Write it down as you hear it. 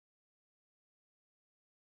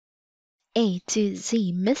A to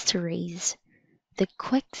Z Mysteries, The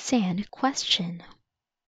Quicksand Question.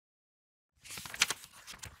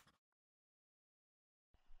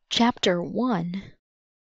 Chapter 1.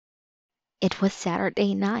 It was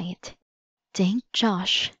Saturday night. Dink,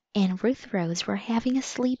 Josh, and Ruth Rose were having a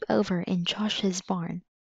sleepover in Josh's barn.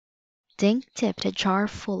 Dink tipped a jar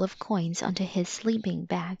full of coins onto his sleeping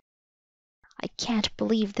bag. "I can't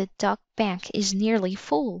believe the duck bank is nearly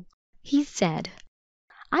full," he said.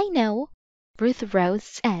 "I know," Ruth Rose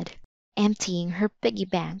said, emptying her piggy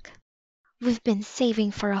bank. "We've been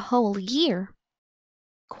saving for a whole year."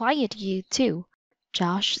 "Quiet, you two,"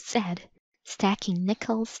 Josh said, stacking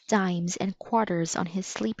nickels, dimes, and quarters on his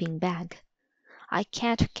sleeping bag. "I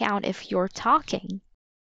can't count if you're talking."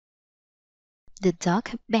 The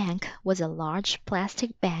duck bank was a large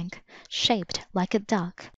plastic bank shaped like a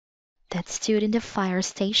duck that stood in the fire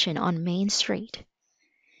station on Main Street.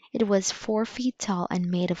 It was 4 feet tall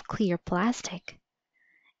and made of clear plastic.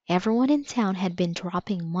 Everyone in town had been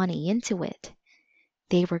dropping money into it.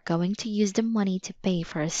 They were going to use the money to pay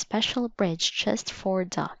for a special bridge just for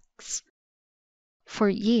ducks. For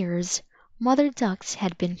years, mother ducks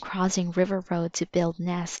had been crossing River Road to build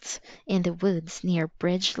nests in the woods near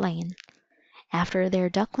Bridge Lane. After their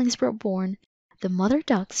ducklings were born, the mother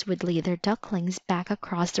ducks would lead their ducklings back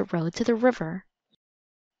across the road to the river.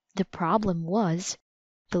 The problem was,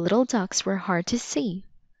 the little ducks were hard to see.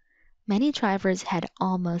 Many drivers had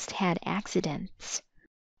almost had accidents.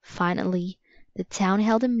 Finally, the town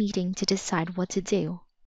held a meeting to decide what to do.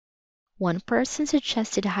 One person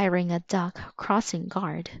suggested hiring a duck crossing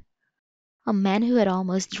guard, a man who had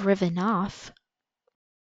almost driven off.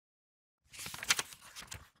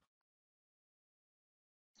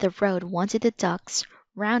 The road wanted the ducks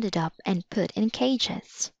rounded up and put in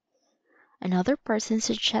cages. Another person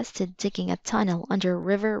suggested digging a tunnel under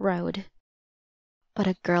River Road. But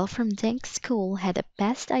a girl from Dink's school had the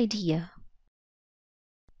best idea.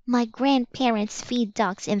 "My grandparents feed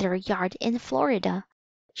ducks in their yard in Florida,"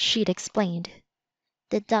 she'd explained.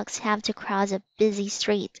 "The ducks have to cross a busy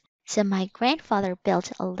street, so my grandfather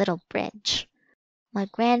built a little bridge. My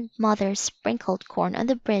grandmother sprinkled corn on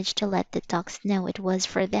the bridge to let the ducks know it was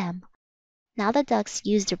for them. Now the ducks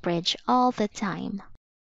use the bridge all the time."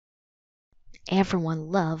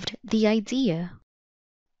 Everyone loved the idea.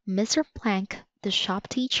 Mr. Plank, the shop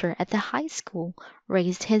teacher at the high school,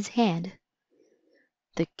 raised his hand.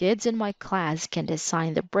 "The kids in my class can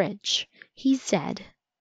design the bridge," he said.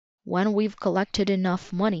 "When we've collected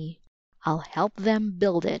enough money, I'll help them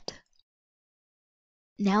build it."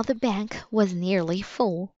 Now the bank was nearly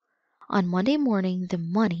full. On Monday morning the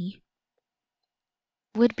money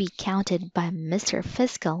would be counted by Mr.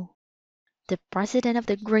 Fiscal, the president of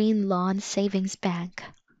the Green Lawn Savings Bank.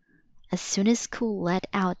 As soon as school let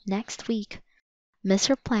out next week,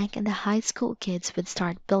 Mr. Plank and the high school kids would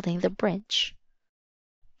start building the bridge.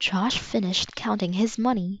 Josh finished counting his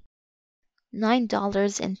money.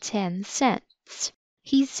 $9.10,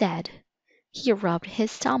 he said. He rubbed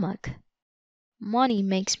his stomach. "Money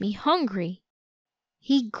makes me hungry."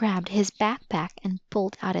 He grabbed his backpack and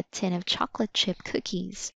pulled out a tin of chocolate chip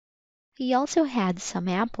cookies. He also had some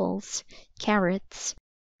apples, carrots,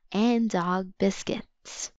 and dog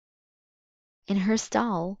biscuits. In her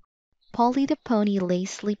stall, Polly the pony lay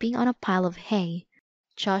sleeping on a pile of hay,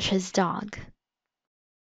 Josh's dog.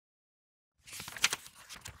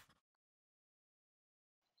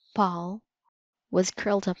 Paul was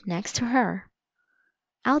curled up next to her.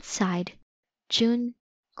 Outside, June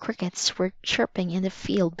crickets were chirping in the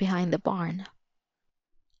field behind the barn.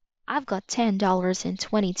 "I've got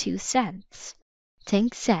 $10.22,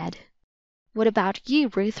 Tink said. "What about you,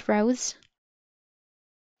 Ruth Rose?"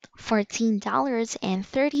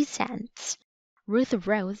 $14.30, Ruth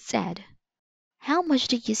Rose said. "How much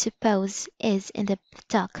do you suppose is in the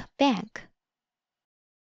duck bank?"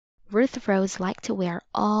 Ruth Rose liked to wear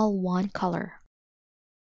all one color.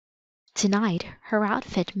 Tonight her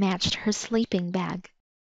outfit matched her sleeping bag.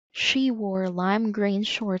 She wore lime green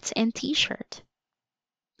shorts and t-shirt.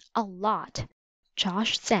 "A lot,"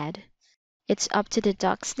 Josh said. "It's up to the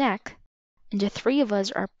duck's neck, and the three of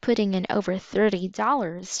us are putting in over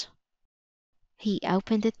 $30. He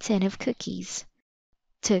opened a tin of cookies,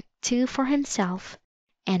 took 2 for himself,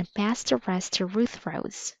 and passed the rest to Ruth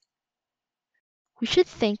Rose. "We should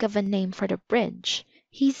think of a name for the bridge,"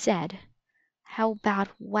 he said. "How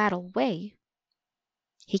about Waddle Way?"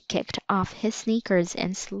 He kicked off his sneakers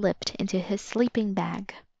and slipped into his sleeping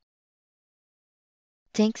bag.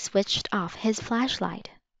 Dink switched off his flashlight.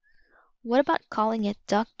 "What about calling it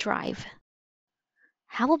Duck Drive?"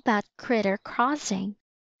 "How about Critter Crossing?"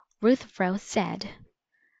 Ruth Rose said.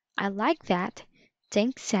 "I like that.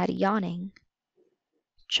 Dink said, yawning.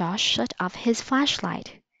 Josh shut off his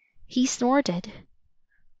flashlight. He snorted.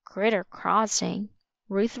 Critter Crossing?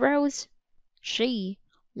 Ruth Rose? Gee,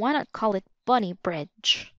 why not call it Bunny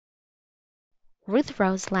Bridge? Ruth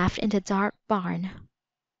Rose laughed in the dark barn.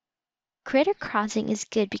 Critter Crossing is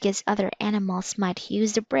good because other animals might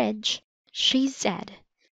use the bridge, she said.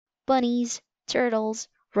 Bunnies, turtles,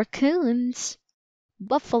 raccoons.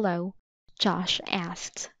 Buffalo? Josh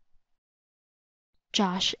asked.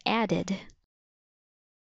 Josh added.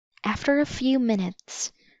 After a few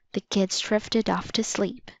minutes, the kids drifted off to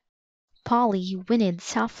sleep. Polly whinnied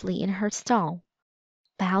softly in her stall.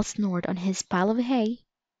 Pal snored on his pile of hay.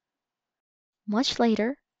 Much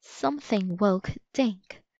later, something woke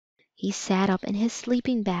Dink. He sat up in his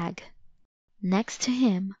sleeping bag. Next to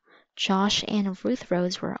him, Josh and Ruth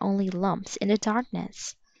Rose were only lumps in the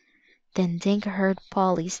darkness. Then Dink heard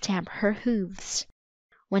Polly stamp her hooves.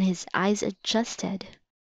 When his eyes adjusted,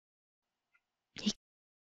 he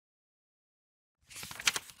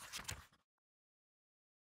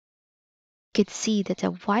could see that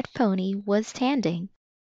a white pony was standing.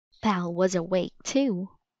 Pal was awake too.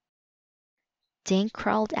 Dink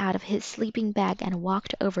crawled out of his sleeping bag and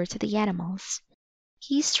walked over to the animals.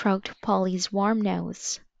 He stroked Polly's warm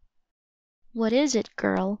nose. "What is it,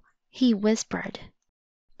 girl?" he whispered.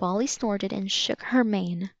 Polly snorted and shook her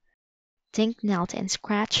mane. Dink knelt and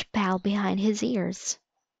scratched Pal behind his ears.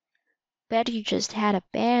 "Bet you just had a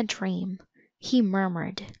bad dream," he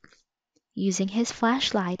murmured. Using his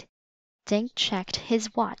flashlight, Dink checked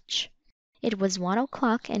his watch. It was 1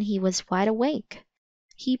 o'clock and he was wide awake.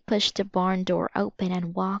 He pushed the barn door open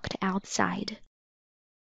and walked outside.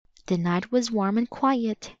 The night was warm and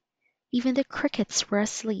quiet. Even the crickets were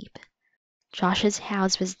asleep. Josh's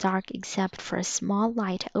house was dark except for a small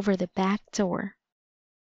light over the back door.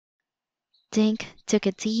 Dink took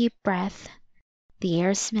a deep breath. The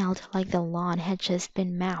air smelled like the lawn had just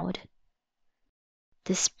been mowed.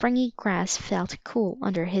 The springy grass felt cool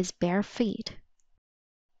under his bare feet.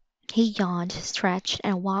 He yawned, stretched,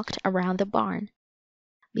 and walked around the barn.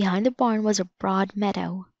 Behind the barn was a broad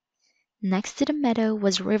meadow. Next to the meadow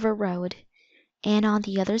was River Road, and on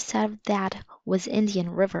the other side of that was Indian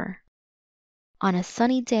River. On a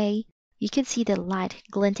sunny day, you could see the light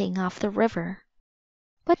glinting off the river.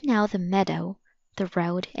 But now the meadow, the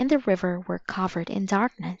road, and the river were covered in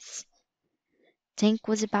darkness. Dink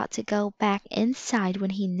was about to go back inside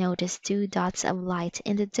when he noticed 2 dots of light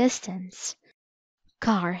in the distance.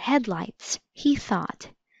 Car headlights, he thought.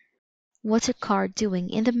 What's a car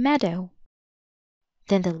doing in the meadow?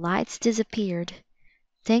 Then the lights disappeared.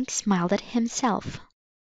 Dink smiled at himself.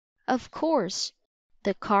 Of course,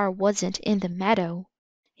 the car wasn't in the meadow.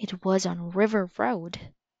 It was on River Road.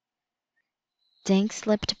 Dink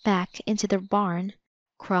slipped back into the barn,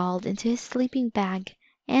 crawled into his sleeping bag,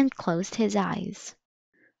 and closed his eyes.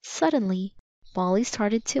 Suddenly, Polly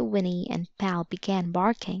started to whinny and Pal began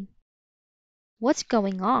barking. "What's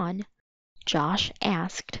going on?" Josh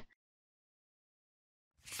asked.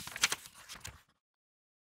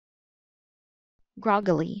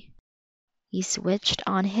 Groggily, he switched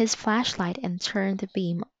on his flashlight and turned the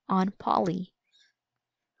beam on Polly.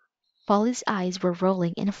 Polly's eyes were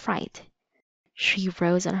rolling in fright. She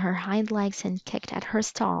rose on her hind legs and kicked at her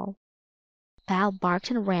stall. Pal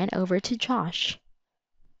barked and ran over to Josh.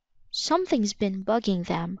 "Something's been bugging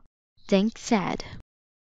them," Dink said.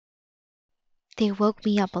 "They woke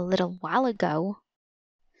me up a little while ago."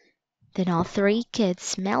 Then all 3 kids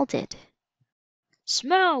smelled it.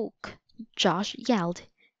 "Smoke!" Josh yelled,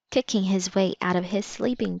 kicking his way out of his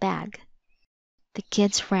sleeping bag. The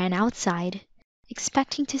kids ran outside,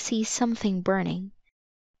 expecting to see something burning,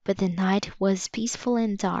 but the night was peaceful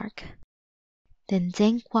and dark. Then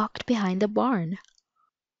Dink walked behind the barn.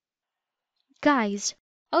 "Guys,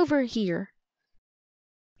 over here!"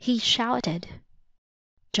 he shouted.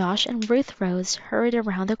 Josh and Ruth Rose hurried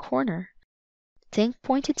around the corner. Dink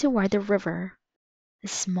pointed toward the river. A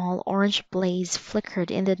small orange blaze flickered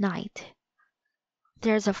in the night.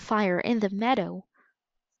 "There's a fire in the meadow,"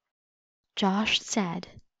 Josh said.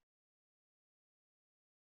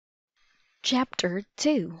 Chapter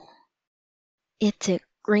 2. It took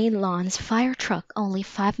Greenlawn's fire truck only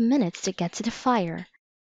 5 minutes to get to the fire.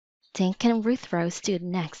 Dink and Ruth Rose stood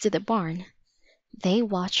next to the barn. They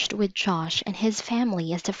watched with Josh and his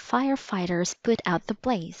family as the firefighters put out the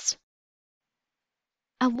blaze.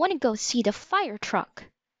 "I want to go see the fire truck,"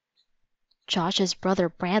 Josh's brother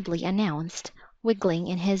Bradley announced, wiggling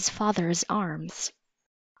in his father's arms.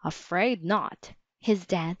 "Afraid not," his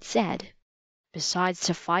dad said. "Besides,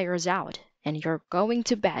 the fire's out, and you're going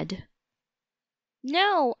to bed."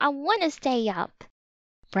 "No, I want to stay up,"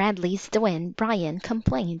 Bradley's twin, Brian,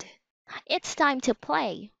 complained. "It's time to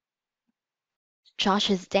play."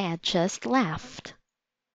 Josh's dad just laughed.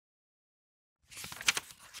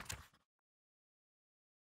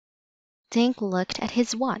 Dink looked at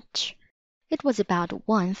his watch. It was about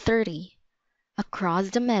 1:30.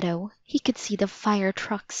 Across the meadow, he could see the fire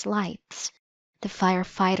truck's lights. The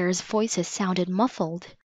firefighters' voices sounded muffled.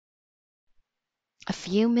 A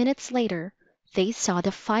few minutes later, they saw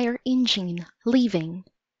the fire engine leaving.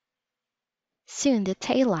 Soon the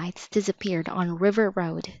taillights disappeared on River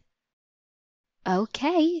Road.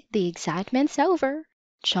 "Okay, the excitement's over,"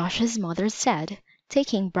 Josh's mother said,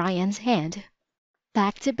 taking Brian's hand.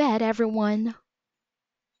 "Back to bed, everyone."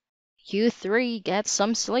 "You three get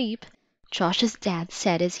some sleep," Josh's dad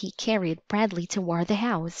said as he carried Bradley toward the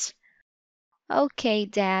house. "Okay,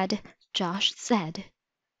 Dad," Josh said.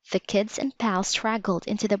 The kids and Pal straggled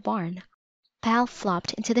into the barn. Pal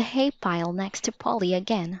flopped into the hay pile next to Polly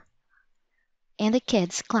again, and the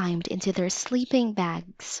kids climbed into their sleeping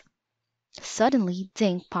bags. Suddenly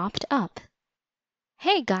Dink popped up.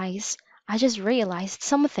 "Hey guys, I just realized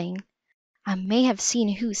something. I may have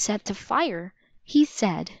seen who set the fire," he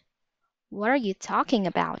said. "What are you talking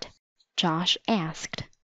about?" Josh asked.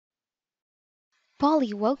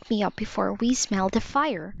 "Polly woke me up before we smelled the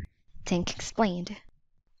fire," Dink explained.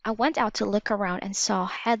 "I went out to look around and saw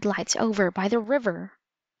headlights over by the river."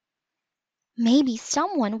 "Maybe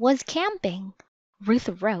someone was camping," Ruth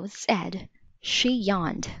Rose said. She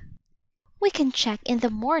yawned. "We can check in the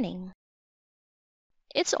morning."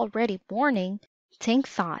 "It's already morning," Dink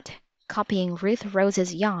thought, copying Ruth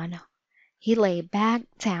Rose's yawn. He lay back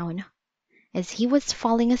down. As he was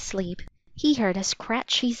falling asleep, he heard a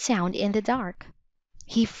scratchy sound in the dark.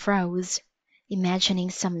 He froze, imagining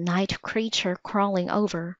some night creature crawling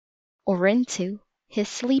over, or into, his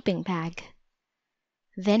sleeping bag.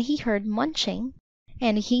 Then he heard munching,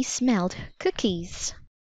 and he smelled cookies.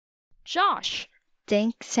 "Josh,"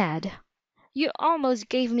 Dink said, "you almost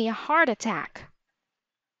gave me a heart attack."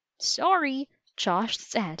 "Sorry," Josh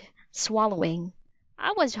said, swallowing.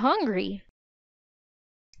 "I was hungry."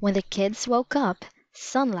 When the kids woke up,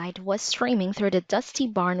 sunlight was streaming through the dusty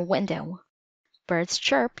barn window. Birds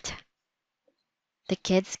chirped. The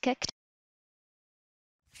kids kicked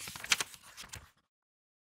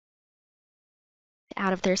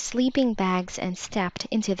out of their sleeping bags and stepped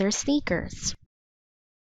into their sneakers.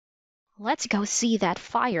 "Let's go see that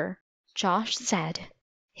fire," Josh said.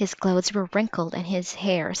 His clothes were wrinkled and his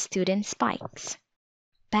hair stood in spikes.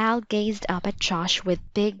 Pal gazed up at Josh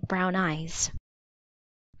with big brown eyes.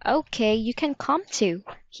 "Okay, you can come too,"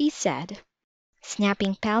 he said,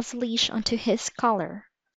 snapping Pal's leash onto his collar.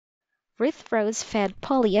 Ruth Rose fed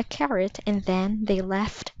Polly a carrot and then they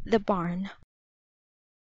left the barn.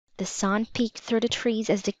 The sun peeked through the trees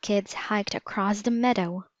as the kids hiked across the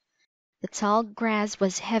meadow. The tall grass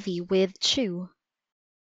was heavy with dew.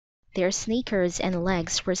 Their sneakers and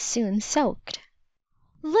legs were soon soaked.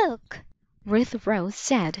 "Look," Ruth Rose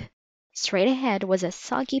said. Straight ahead was a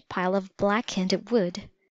soggy pile of blackened wood.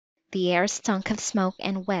 The air stunk of smoke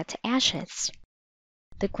and wet ashes.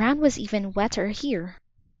 The ground was even wetter here.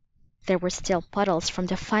 There were still puddles from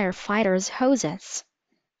the firefighters' hoses.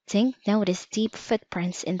 Dink noticed deep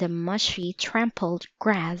footprints in the mushy, trampled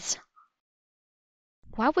grass.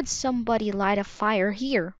 "Why would somebody light a fire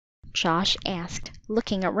here?" Josh asked,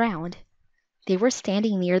 looking around. They were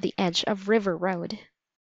standing near the edge of River Road.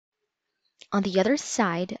 On the other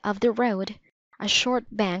side of the road, a short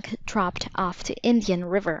bank dropped off to Indian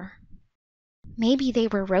River. "Maybe they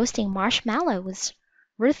were roasting marshmallows,"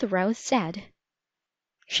 Ruth Rose said.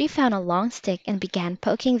 She found a long stick and began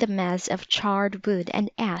poking the mass of charred wood and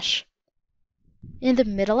ash. "In the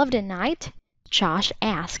middle of the night?" Josh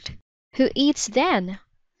asked. "Who eats then?"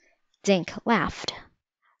 Dink laughed.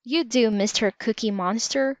 "You do, Mr. Cookie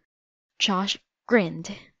Monster." Josh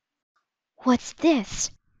grinned. "What's this?"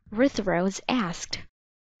 Ruth Rose asked.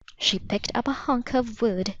 She picked up a hunk of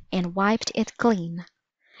wood and wiped it clean.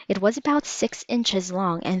 It was about 6 inches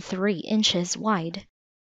long and 3 inches wide.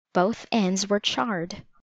 Both ends were charred,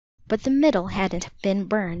 but the middle hadn't been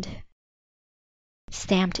burned.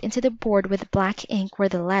 Stamped into the board with black ink were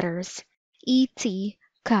the letters E.T.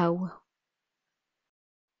 Co.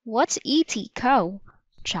 "What's E.T. Co.?"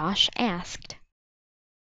 Josh asked.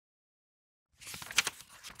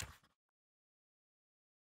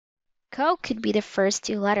 "Co could be the first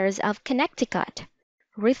 2 letters of Connecticut,"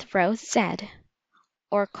 Ruth Rose said.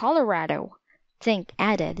 "Or Colorado," Dink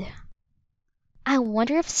added. "I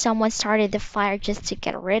wonder if someone started the fire just to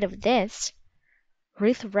get rid of this,"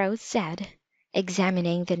 Ruth Rose said,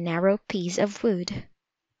 examining the narrow piece of wood.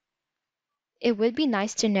 It would be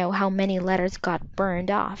nice to know how many letters got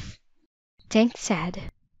burned off. Dink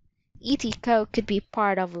said, ETCO could be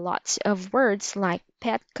part of lots of words like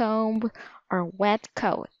pet comb or wet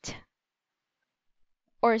coat.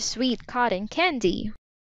 Or sweet cotton candy,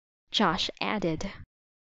 Josh added.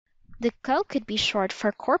 The co could be short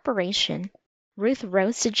for corporation, Ruth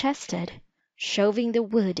Rose suggested, shoving the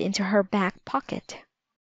wood into her back pocket.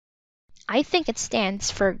 I think it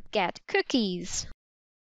stands for Get Cookies,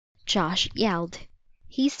 Josh yelled.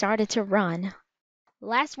 He started to run.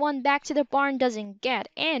 Last one back to the barn doesn't get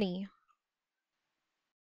any.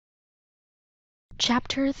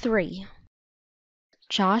 Chapter 3.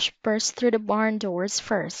 Josh burst through the barn doors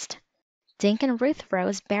first. Dink and Ruth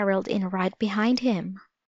Rose barreled in right behind him.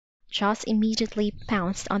 Josh immediately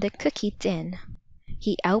pounced on the cookie tin.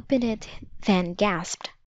 He opened it, then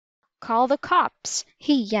gasped. Call the cops,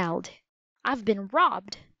 he yelled. I've been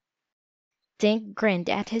robbed. Dink grinned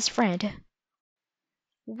at his friend.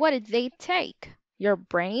 What did they take? Your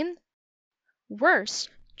brain? Worse,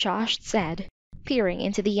 Josh said, peering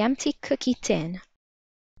into the empty cookie tin.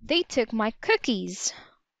 They took my cookies.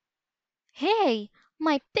 Hey,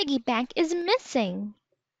 my piggy bank is missing.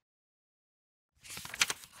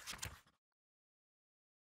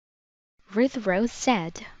 Ruth Rose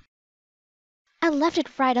said. I left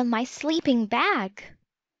it right on my sleeping bag.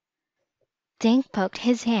 Dink poked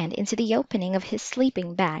his hand into the opening of his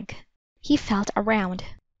sleeping bag. He felt around.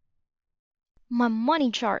 My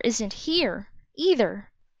money jar isn't here,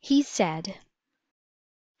 either, he said.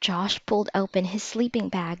 Josh pulled open his sleeping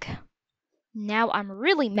bag. Now I'm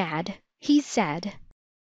really mad, he said.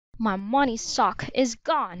 My money sock is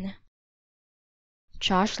gone.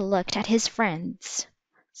 Josh looked at his friends.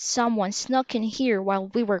 Someone snuck in here while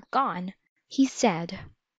we were gone, he said.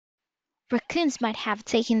 Raccoons might have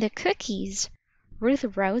taken the cookies,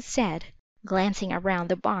 Ruth Rose said, glancing around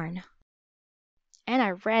the barn. And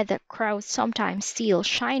I read that crows sometimes steal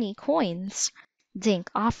shiny coins, Dink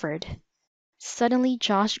offered. Suddenly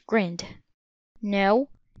Josh grinned. No,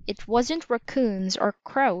 it wasn't raccoons or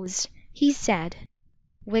crows, he said,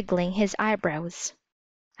 wiggling his eyebrows.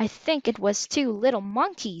 I think it was two little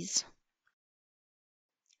monkeys.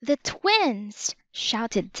 The twins!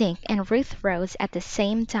 Shouted Dink and Ruth Rose at the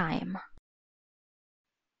same time.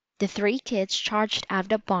 The three kids charged out of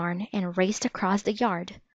the barn and raced across the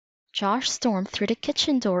yard. Josh stormed through the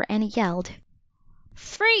kitchen door and yelled,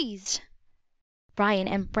 Freeze! Brian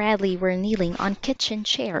and Bradley were kneeling on kitchen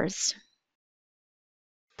chairs,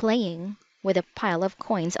 playing with a pile of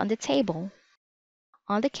coins on the table.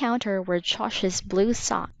 On the counter were Josh's blue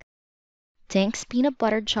sock, Dink's peanut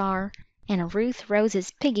butter jar, and Ruth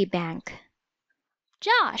Rose's piggy bank.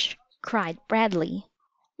 Josh! Cried Bradley.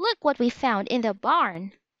 Look what we found in the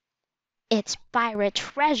barn! It's pirate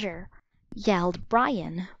treasure! Yelled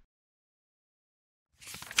Brian.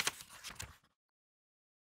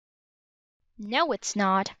 No, it's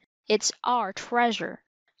not. It's our treasure,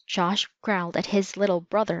 Josh growled at his little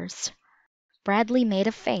brothers. Bradley made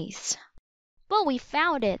a face. But we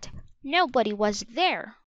found it. Nobody was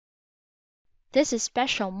there. This is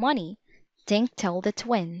special money, Dink told the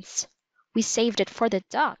twins. We saved it for the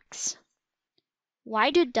ducks.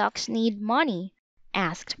 Why do ducks need money?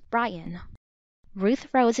 Asked Brian. Ruth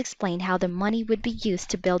Rose explained how the money would be used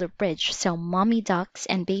to build a bridge so mommy ducks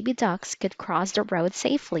and baby ducks could cross the road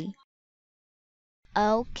safely.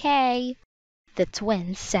 Okay, the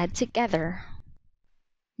twins said together.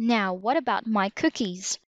 Now what about my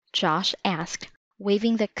cookies? Josh asked,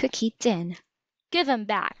 waving the cookie tin. Give 'em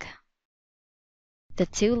back. The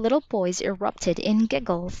two little boys erupted in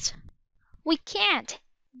giggles. We can't.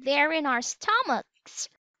 They're in our stomachs,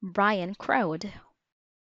 Brian crowed.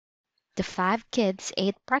 The five kids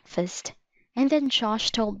ate breakfast, and then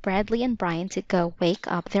Josh told Bradley and Brian to go wake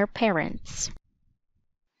up their parents.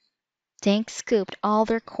 Dink scooped all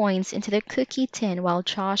their coins into the cookie tin while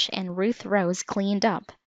Josh and Ruth Rose cleaned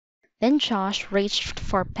up. Then Josh reached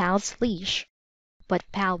for Pal's leash,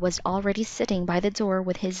 but Pal was already sitting by the door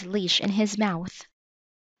with his leash in his mouth.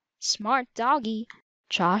 Smart doggy,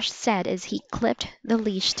 Josh said as he clipped the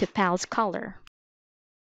leash to Pal's collar.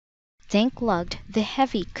 Dink lugged the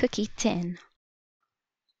heavy cookie tin.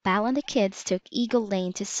 Pal and the kids took Eagle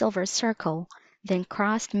Lane to Silver Circle, then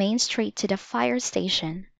crossed Main Street to the fire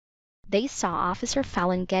station. They saw Officer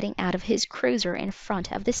Fallon getting out of his cruiser in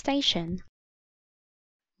front of the station.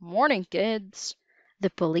 Morning, kids, the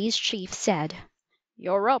police chief said.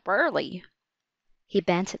 You're up early. He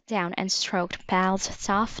bent down and stroked Pal's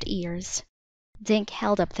soft ears. Dink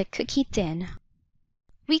held up the cookie tin.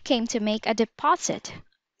 We came to make a deposit.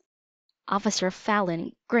 Officer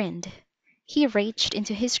Fallon grinned. He reached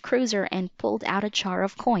into his cruiser and pulled out a jar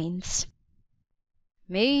of coins.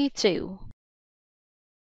 Me too.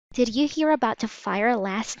 Did you hear about the fire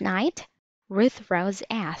last night? Ruth Rose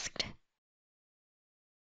asked.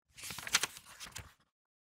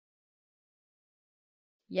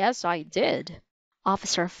 Yes, I did,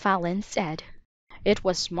 Officer Fallon said. it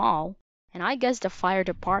was small, and I guess the fire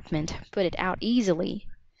department put it out easily.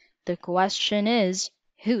 The question is,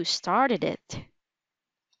 who started it?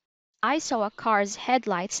 I saw a car's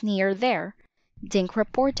headlights near there, Dink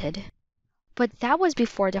reported. But that was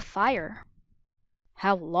before the fire.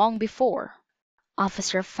 How long before?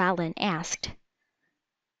 Officer Fallon asked.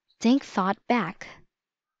 Dink thought back.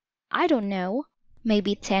 I don't know,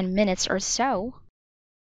 maybe 10 minutes or so.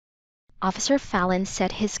 Officer Fallon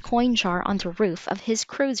set his coin jar on the roof of his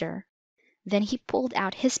cruiser. Then he pulled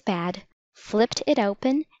out his pad, flipped it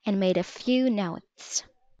open, and made a few notes.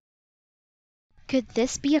 Could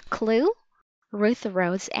this be a clue? Ruth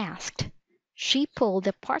Rose asked. She pulled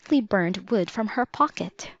the partly burned wood from her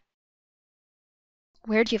pocket.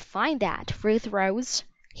 Where'd you find that, Ruth Rose?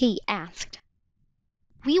 He asked.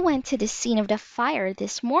 We went to the scene of the fire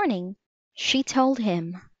this morning, she told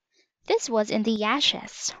him. This was in the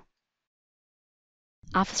ashes.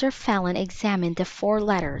 Officer Fallon examined the 4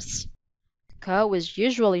 letters. Co is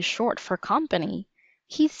usually short for company,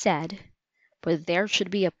 he said, but there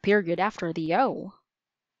should be a period after the O.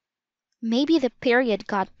 Maybe the period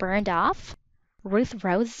got burned off? Ruth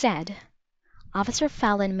Rose said. Officer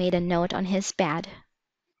Fallon made a note on his pad.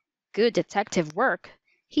 Good detective work,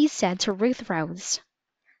 He said to Ruth Rose.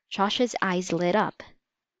 Josh's eyes lit up.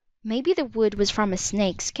 Maybe the wood was from a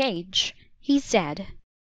snake's cage, he said.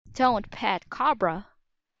 Don't pet Cobra.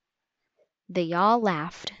 They all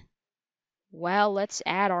laughed. Well, let's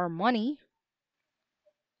add our money.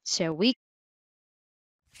 So we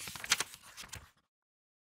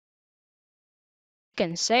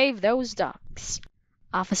can save those ducks,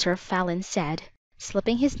 Officer Fallon said,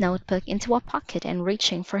 slipping his notebook into a pocket and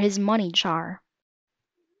reaching for his money jar.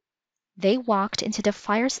 They walked into the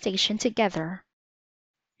fire station together.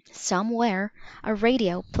 Somewhere, a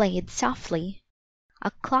radio played softly.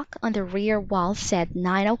 A clock on the rear wall said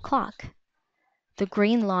 9 o'clock. The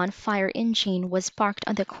green lawn fire engine was parked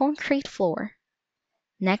on the concrete floor.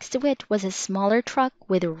 Next to it was a smaller truck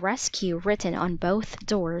with "Rescue" written on both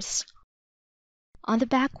doors. On the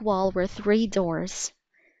back wall were 3 doors.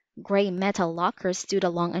 Gray metal lockers stood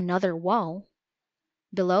along another wall.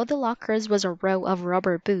 Below the lockers was a row of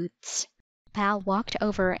rubber boots. Pal walked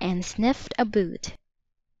over and sniffed a boot.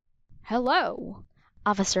 Hello,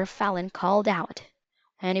 Officer Fallon called out.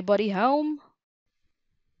 Anybody home?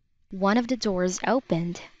 One of the doors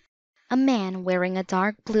opened. A man wearing a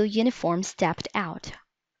dark blue uniform stepped out.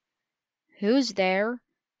 Who's there?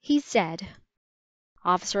 He said.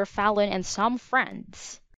 Officer Fallon and some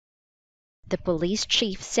friends, The police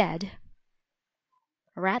chief said,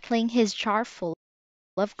 rattling his jar full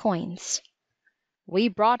of coins. We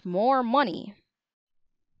brought more money.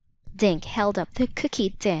 Dink held up the cookie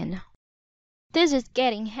tin. This is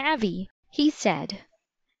getting heavy, he said.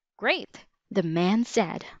 Great, The man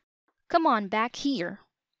said. Come on back here.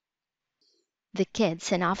 The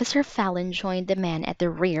kids and Officer Fallon joined the man at the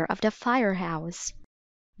rear of the firehouse.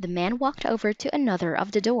 The man walked over to another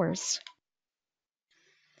of the doors.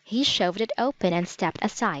 He shoved it open and stepped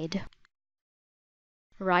aside.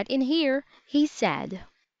 Right in here, he said.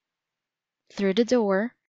 Through the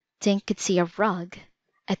door, Dink could see a rug,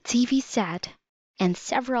 a TV set, and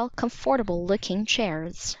several comfortable-looking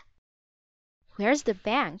chairs. Where's the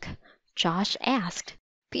bank? Josh asked,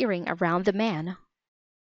 peering around the man.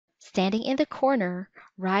 Standing in the corner,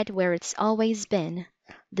 right where it's always been,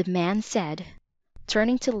 the man said,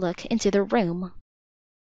 turning to look into the room.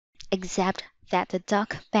 Except that the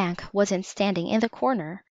duck bank wasn't standing in the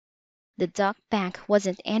corner. The duck bank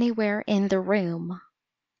wasn't anywhere in the room.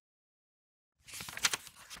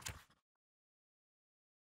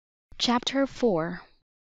 Chapter 4.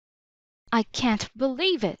 I can't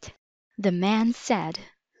believe it, the man said.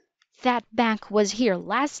 That bank was here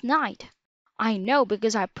last night. I know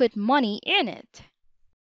because I put money in it.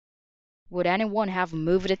 Would anyone have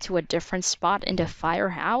moved it to a different spot in the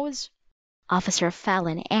firehouse? Officer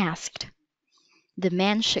Fallon asked. The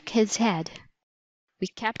man shook his head. We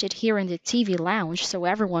kept it here in the TV lounge so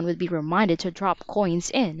everyone would be reminded to drop coins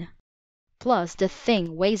in. Plus, the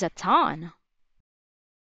thing weighs a ton.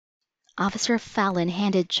 Officer Fallon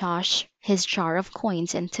handed Josh his jar of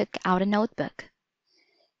coins and took out a notebook.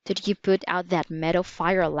 Did you put out that meadow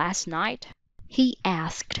fire last night? He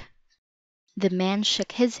asked. The man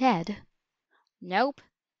shook his head. Nope,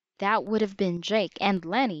 that would have been Jake and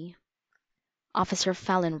Lenny. Officer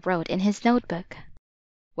Fallon wrote in his notebook.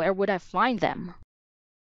 Where would I find them?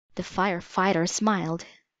 The firefighter smiled.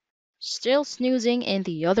 Still snoozing in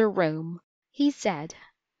the other room, he said.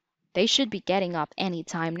 They should be getting up any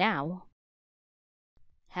time now.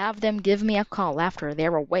 Have them give me a call after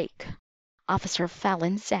they're awake, Officer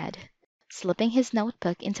Fallon said, slipping his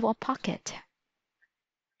notebook into a pocket.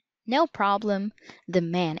 No problem, the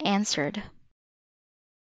man answered.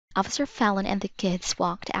 Officer Fallon and the kids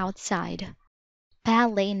walked outside.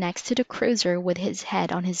 Pal lay next to the cruiser with his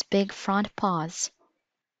head on his big front paws.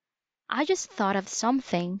 I just thought of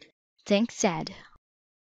something, Dink said.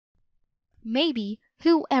 Maybe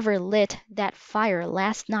whoever lit that fire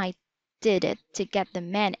last night did it to get the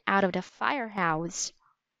men out of the firehouse.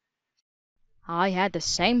 I had the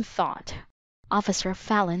same thought, Officer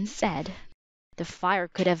Fallon said. The fire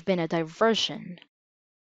could have been a diversion.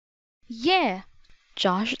 Yeah,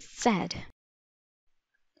 Josh said.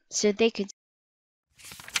 So they could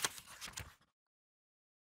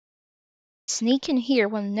sneak in here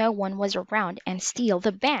when no one was around and steal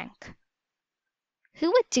the bank.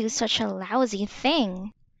 Who would do such a lousy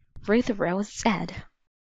thing? Ruth Rose said.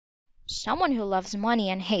 Someone who loves money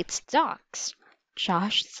and hates dogs,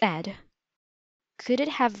 Josh said. Could it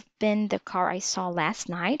have been the car I saw last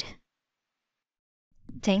night?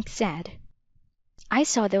 Dink said. I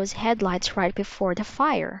saw those headlights right before the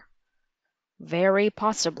fire. Very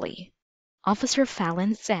possibly, Officer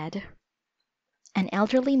Fallon said. An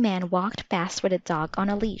elderly man walked past with a dog on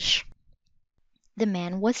a leash. The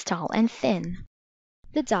man was tall and thin.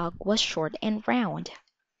 The dog was short and round.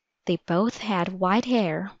 They both had white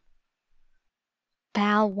hair.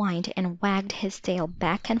 Pal whined and wagged his tail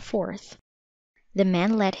back and forth. The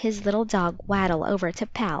man let his little dog waddle over to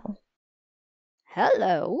Pal.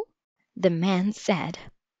 Hello, the man said.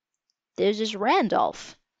 This is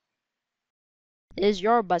Randolph. Is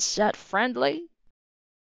your Basset friendly?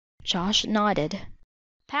 Josh nodded.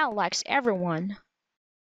 Pal likes everyone.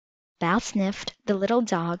 Pal sniffed the little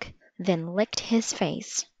dog, then licked his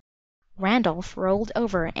face. Randolph rolled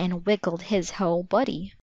over and wiggled his whole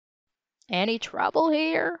body. Any trouble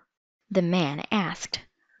here? The man asked,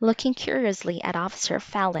 looking curiously at Officer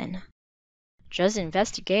Fallon. Just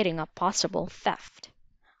investigating a possible theft,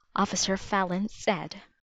 Officer Fallon said.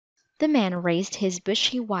 The man raised his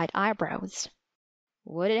bushy white eyebrows.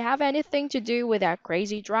 Would it have anything to do with that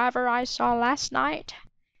crazy driver I saw last night?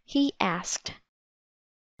 He asked.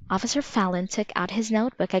 Officer Fallon took out his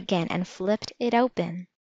notebook again and flipped it open.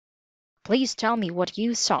 Please tell me what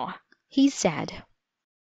you saw, he said.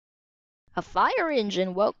 A fire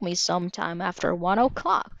engine woke me sometime after 1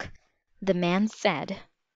 o'clock, the man said.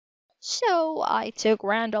 So I took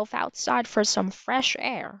Randolph outside for some fresh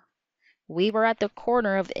air. We were at the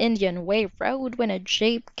corner of Indian Way Road when a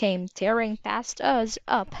jeep came tearing past us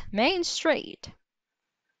up Main Street.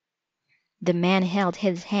 The man held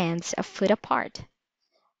his hands a foot apart.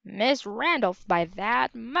 Miss Randolph by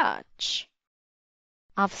that much.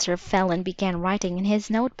 Officer Fallon began writing in his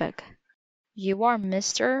notebook. You are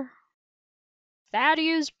Mr.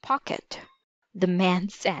 Thaddeus Pocket, the man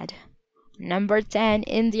said. Number 10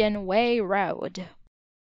 Indian Way Road.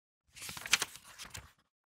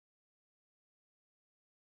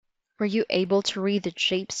 Were you able to read the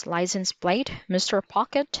jeep's license plate, Mr.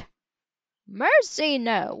 Pocket? Mercy,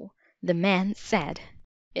 no, the man said.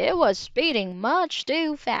 It was speeding much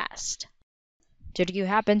too fast. Did you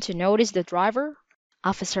happen to notice the driver?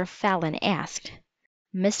 Officer Fallon asked.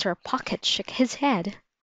 Mr. Pocket shook his head.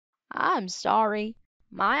 I'm sorry.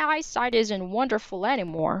 My eyesight isn't wonderful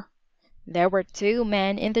anymore. There were 2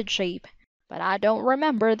 men in the jeep, but I don't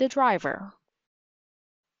remember the driver.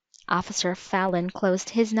 Officer Fallon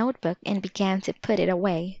closed his notebook and began to put it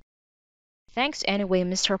away. Thanks anyway,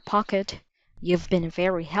 Mr. Pocket. You've been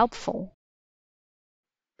very helpful.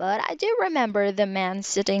 But I do remember the man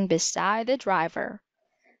sitting beside the driver.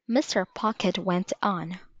 Mr. Pocket went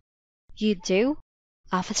on. You do?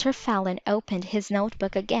 Officer Fallon opened his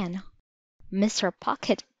notebook again. Mr.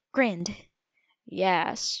 Pocket grinned.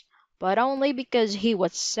 Yes, but only because he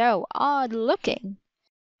was so odd-looking.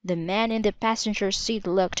 The man in the passenger seat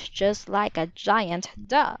looked just like a giant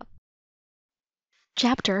duck.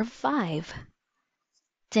 Chapter 5.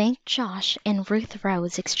 Dink, Josh, and Ruth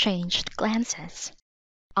Rose exchanged glances.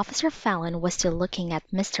 Officer Fallon was still looking at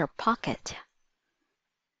Mr. Pocket.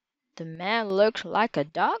 The man looked like a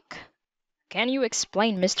duck? Can you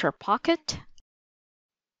explain, Mr. Pocket?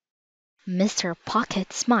 Mr.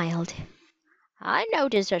 Pocket smiled. I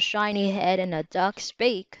noticed a shiny head and a duck's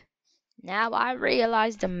beak. Now I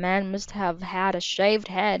realize the man must have had a shaved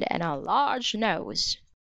head and a large nose.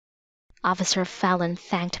 Officer Fallon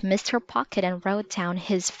thanked Mr. Pocket and wrote down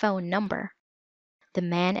his phone number. The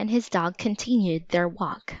man and his dog continued their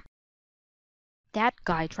walk. That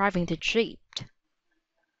guy driving the jeep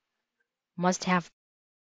must have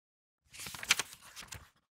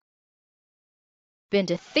been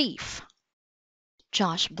the thief,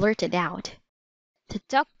 Josh blurted out. The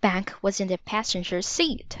duck bank was in the passenger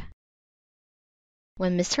seat.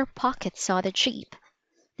 When Mr. Pocket saw the jeep,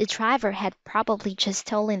 the driver had probably just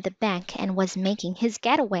stolen the bank and was making his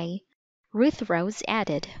getaway, Ruth Rose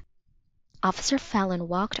added. Officer Fallon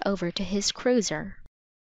walked over to his cruiser.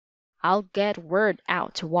 I'll get word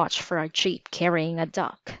out to watch for a jeep carrying a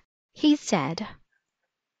duck, he said.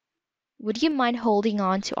 Would you mind holding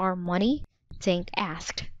on to our money? Dink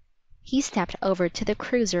asked. He stepped over to the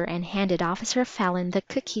cruiser and handed Officer Fallon the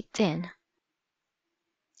cookie tin.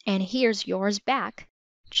 And here's yours back.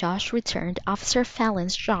 Josh returned Officer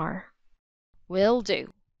Fallon's jar. Will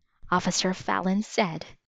do, Officer Fallon said,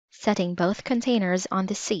 setting both containers on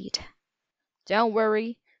the seat. Don't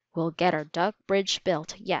worry, we'll get our duck bridge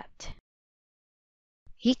built yet.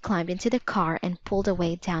 He climbed into the car and pulled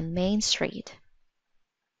away down Main Street.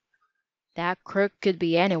 That crook could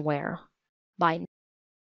be anywhere by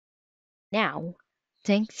now,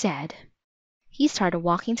 Dink said. He started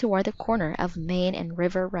walking toward the corner of Main and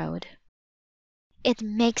River Road. It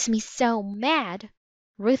makes me so mad,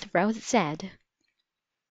 Ruth Rose said.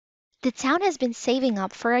 The town has been saving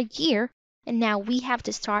up for a year, and now we have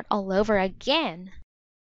to start all over again.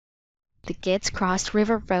 The kids crossed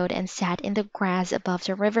River Road and sat in the grass above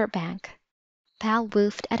the river bank. Pal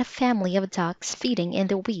woofed at a family of ducks feeding in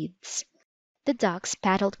the weeds. The ducks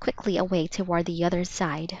paddled quickly away toward the other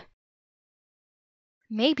side.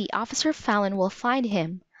 Maybe Officer Fallon will find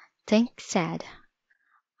him, Dink said.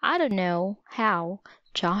 I don't know how,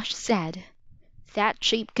 Josh said. That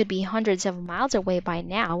jeep could be hundreds of miles away by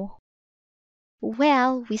now.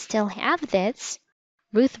 Well, we still have this,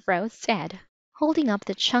 Ruth Rose said, holding up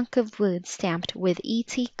the chunk of wood stamped with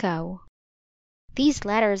E.T. Co. These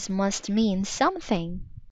letters must mean something.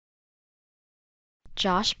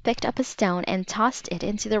 Josh picked up a stone and tossed it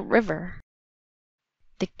into the river.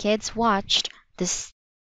 The kids watched the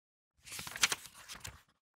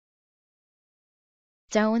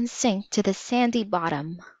stone sink to the sandy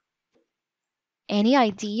bottom. Any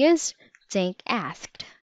ideas? Dink asked.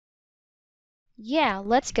 Yeah,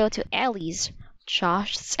 let's go to Ellie's,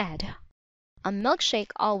 Josh said. A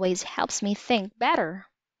milkshake always helps me think better.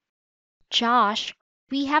 Josh,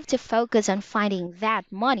 we have to focus on finding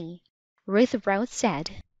that money, Ruth Rose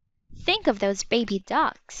said. Think of those baby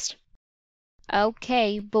ducks.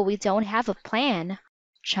 Okay, but we don't have a plan,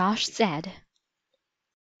 Josh said.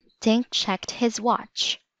 Dink checked his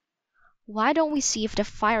watch. Why don't we see if the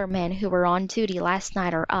firemen who were on duty last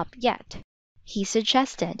night are up yet? He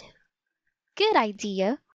suggested. Good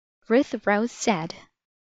idea, Ruth Rose said.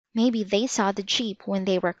 Maybe they saw the jeep when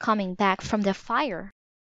they were coming back from the fire.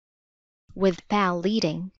 With Pal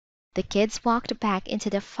leading, the kids walked back into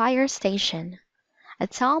the fire station. A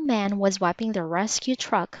tall man was wiping the rescue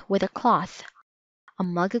truck with a cloth. A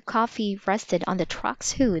mug of coffee rested on the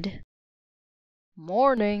truck's hood.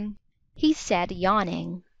 Morning, he said,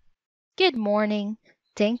 yawning. Good morning,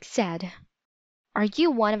 Dink said. Are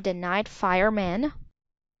you one of the night firemen?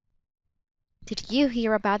 Did you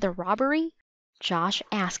hear about the robbery? Josh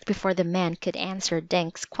asked before the man could answer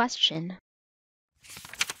Dink's question.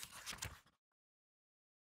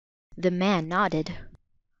 The man nodded.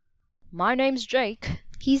 My name's Jake,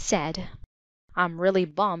 he said. I'm really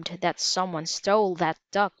bummed that someone stole that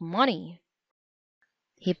duck money.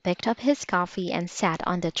 He picked up his coffee and sat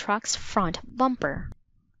on the truck's front bumper.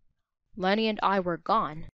 Lenny and I were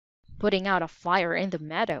gone, putting out a fire in the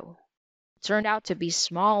meadow. Turned out to be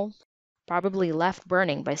small, probably left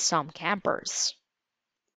burning by some campers.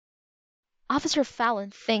 Officer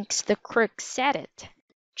Fallon thinks the crook said it,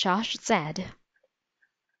 Josh said.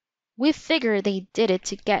 We figured they did it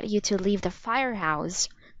to get you to leave the firehouse,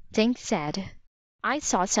 Dink said. I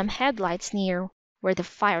saw some headlights near where the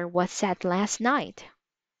fire was set last night.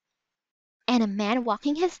 And a man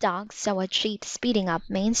walking his dog saw a jeep speeding up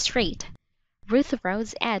Main Street, Ruth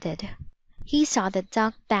Rose added. He saw the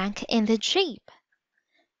duck bank in the jeep.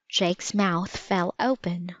 Jake's mouth fell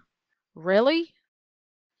open. Really?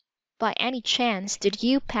 By any chance, did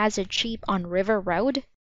you pass a jeep on River Road?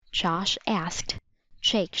 Josh asked.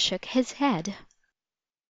 Jake shook his head.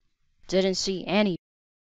 Didn't see any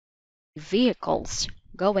vehicles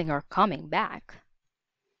going or coming back.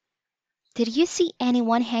 Did you see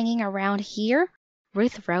anyone hanging around here?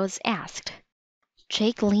 Ruth Rose asked.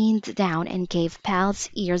 Jake leaned down and gave Pal's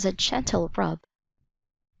ears a gentle rub.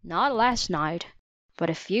 Not last night, but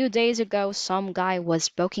a few days ago some guy was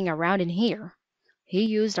poking around in here. He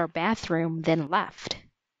used our bathroom, then left.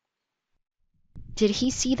 Did he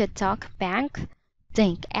see the duck bank?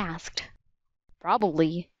 Dink asked.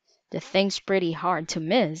 Probably. The thing's pretty hard to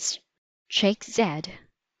miss, Jake said.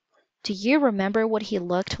 Do you remember what he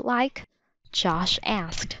looked like? Josh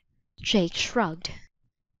asked. Jake shrugged.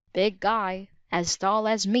 Big guy, as tall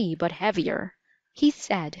as me but heavier, he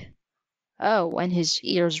said. Oh, and his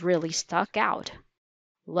ears really stuck out.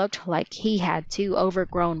 Looked like he had 2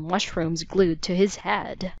 overgrown mushrooms glued to his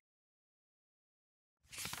head.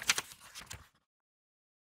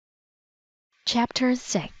 Chapter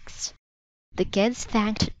 6. The kids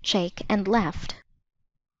thanked Jake and left.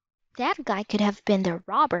 That guy could have been the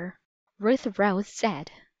robber, Ruth Rose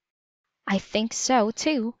said. I think so,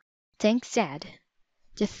 too, Dink said.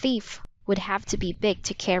 The thief would have to be big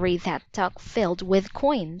to carry that tug filled with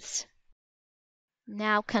coins.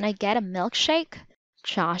 Now can I get a milkshake?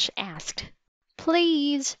 Josh asked.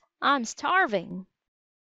 Please, I'm starving.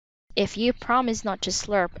 If you promise not to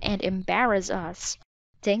slurp and embarrass us,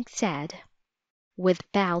 Dink said. With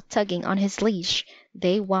Bal tugging on his leash,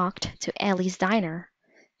 they walked to Ellie's diner.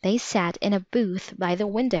 They sat in a booth by the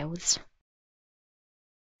windows.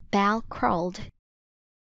 Bal crawled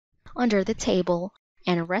under the table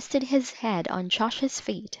and rested his head on Josh's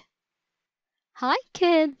feet. Hi,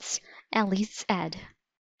 kids, Ellie said.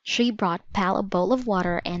 She brought Bal a bowl of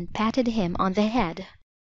water and patted him on the head.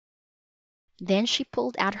 Then she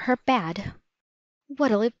pulled out her bag.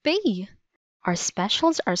 What'll it be? Our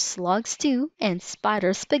specials are slug stew and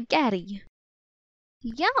spider spaghetti.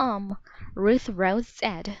 Yum, Ruth Rose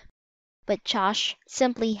said. But Josh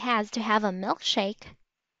simply has to have a milkshake.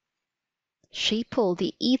 She pulled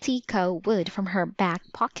the E.T. Co. wood from her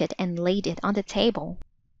back pocket and laid it on the table.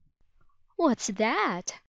 What's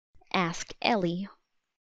that? asked Ellie.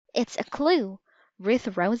 It's a clue,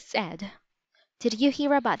 Ruth Rose said. Did you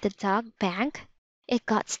hear about the dog bank? It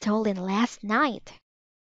got stolen last night.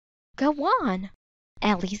 Go on,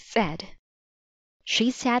 Ellie said.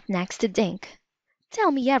 She sat next to Dink.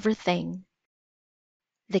 Tell me everything.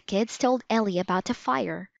 The kids told Ellie about the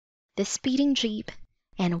fire, the speeding jeep,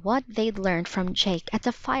 and what they'd learned from Jake at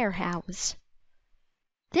the firehouse.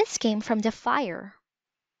 This came from the fire,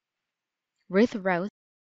 Ruth Rose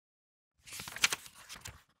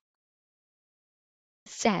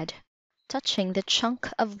said, touching the chunk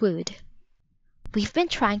of wood. We've been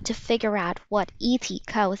trying to figure out what E.T.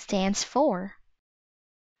 Co. stands for.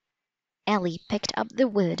 Ellie picked up the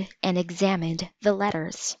wood and examined the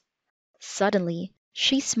letters. Suddenly,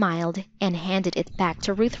 she smiled and handed it back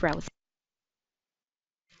to Ruth Rose.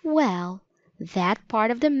 Well, that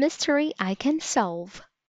part of the mystery I can solve.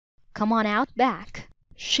 Come on out back,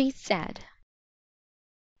 she said.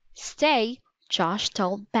 Stay, Josh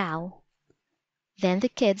told Bal. Then the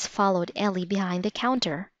kids followed Ellie behind the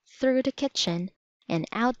counter, through the kitchen, and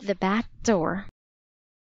out the back door.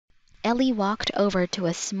 Ellie walked over to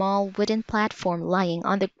a small wooden platform lying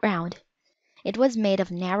on the ground. It was made of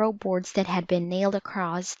narrow boards that had been nailed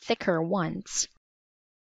across thicker ones.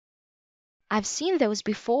 I've seen those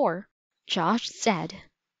before, Josh said.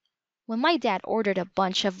 When my dad ordered a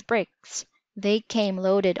bunch of bricks, they came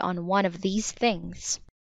loaded on one of these things.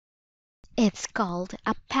 It's called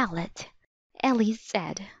a pallet, Ellie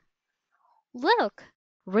said. Look,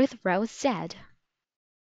 Ruth Rose said.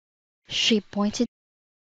 She pointed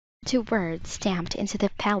to words stamped into the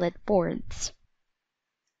pallet boards.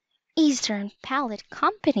 Eastern Pallet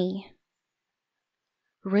Company.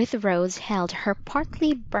 Ruth Rose held her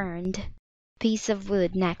partly burned piece of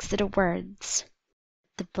wood next to the words.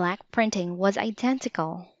 The black printing was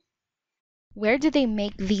identical. Where do they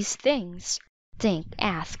make these things? Dink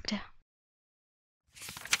asked.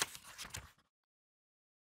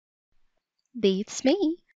 Beats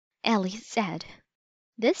me, Ellie said.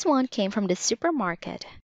 This one came from the supermarket.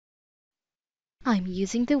 I'm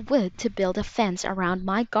using the wood to build a fence around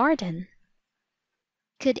my garden.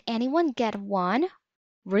 Could anyone get one?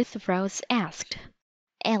 Ruth Rose asked.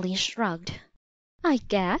 Ellie shrugged. I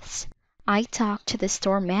guess. I talked to the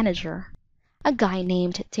store manager, a guy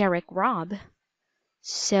named Derek Robb.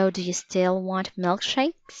 So do you still want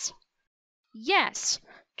milkshakes? Yes,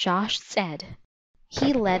 Josh said.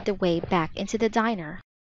 He led the way back into the diner.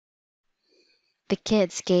 The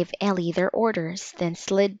kids gave Ellie their orders, then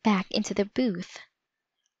slid back into the booth.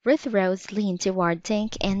 Ruth Rose leaned toward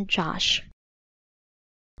Dink and Josh.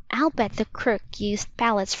 I'll bet the crook used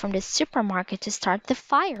pallets from the supermarket to start the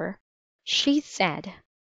fire, she said.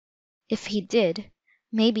 If he did,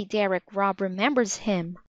 maybe Derek Robb remembers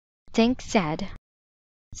him, Dink said.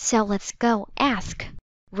 So let's go ask,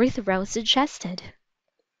 Ruth Rose suggested.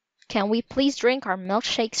 Can we please drink our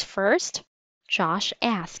milkshakes first? Josh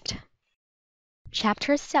asked.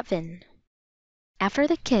 Chapter 7. After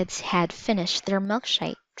the kids had finished their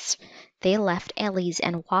milkshakes, They left Ellie's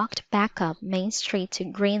and walked back up Main Street to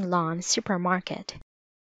Green Lawn Supermarket.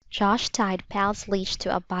 Josh tied Pal's leash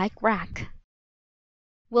to a bike rack.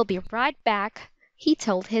 "We'll be right back," he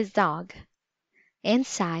told his dog.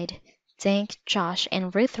 Inside, Dink, Josh,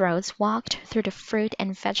 and Ruth Rose walked through the fruit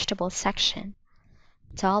and vegetable section.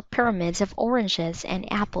 Tall pyramids of oranges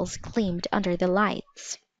and apples gleamed under the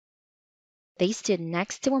lights. They stood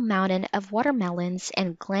next to a mountain of watermelons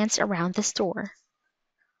and glanced around the store.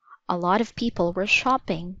 A lot of people were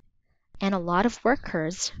shopping, and a lot of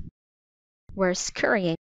workers were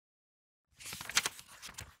scurrying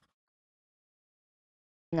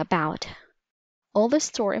about. All the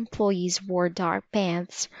store employees wore dark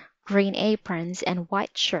pants, green aprons, and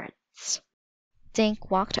white shirts. Dink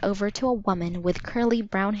walked over to a woman with curly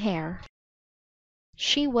brown hair.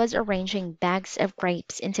 She was arranging bags of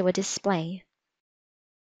grapes into a display.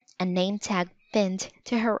 A name tag pinned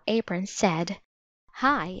to her apron said,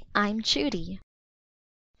 "Hi, I'm Judy."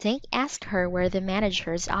 Dink asked her where the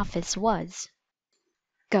manager's office was.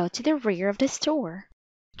 "Go to the rear of the store,"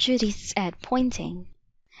 Judy said, pointing.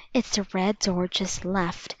 "It's the red door just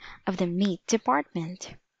left of the meat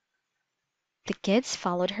department." The kids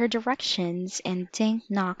followed her directions and Dink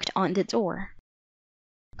knocked on the door.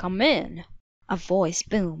 "Come in," a voice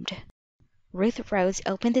boomed. Ruth Rose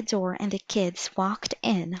opened the door and the kids walked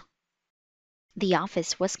in. The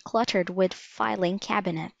office was cluttered with filing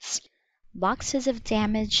cabinets, boxes of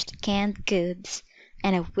damaged canned goods,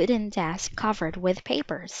 and a wooden desk covered with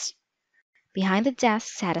papers. Behind the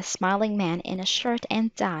desk sat a smiling man in a shirt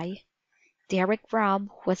and tie. Derek Robb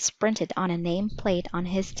was printed on a nameplate on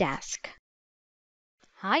his desk.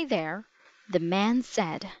 "Hi there," the man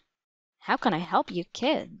said. "How can I help you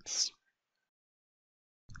kids?"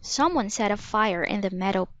 "Someone set a fire in the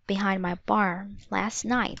meadow behind my barn last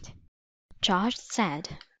night," Josh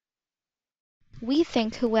said. "We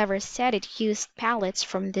think whoever set it used pallets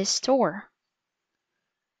from this store."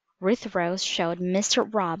 Ruth Rose showed Mr.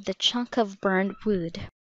 Robb the chunk of burned wood.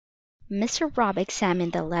 Mr. Robb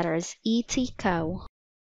examined the letters E.T. Co.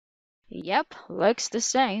 "Yep, looks the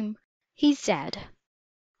same," he said.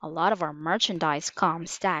 "A lot of our merchandise comes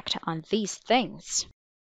stacked on these things."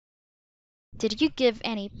 "Did you give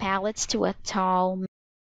any pallets to a tall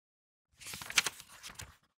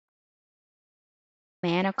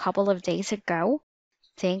man a couple of days ago?"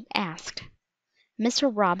 Dink asked.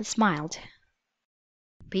 Mr. Robb smiled.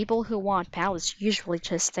 "People who want pallets usually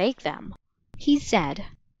just take them," he said.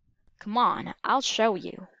 "Come on, I'll show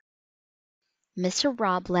you." Mr.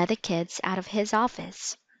 Robb led the kids out of his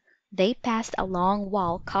office. They passed a long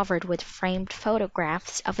wall covered with framed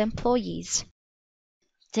photographs of employees.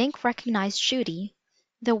 Dink recognized Judy,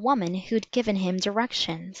 the woman who'd given him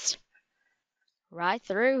directions. "Right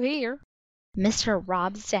through here," Mr.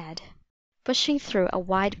 Robb said, pushing through a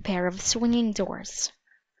wide pair of swinging doors.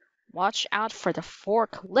 "Watch out for the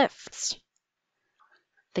forklifts."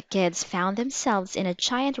 The kids found themselves in a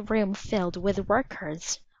giant room filled with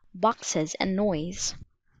workers, boxes, and noise.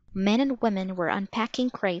 Men and women were unpacking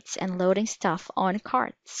crates and loading stuff on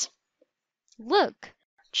carts. "Look,"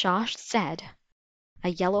 Josh said. A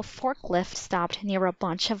yellow forklift stopped near a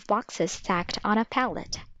bunch of boxes stacked on a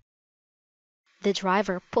pallet. The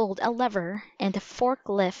driver pulled a lever and the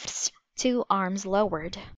forklift's two arms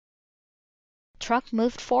lowered. The truck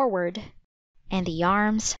moved forward, and the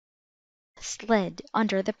arms slid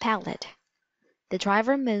under the pallet. The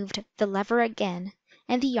driver moved the lever again,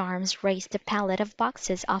 and the arms raised the pallet of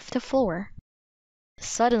boxes off the floor.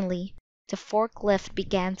 Suddenly, the forklift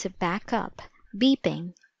began to back up,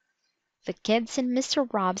 beeping. The kids and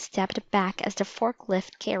Mr. Robb stepped back as the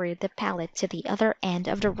forklift carried the pallet to the other end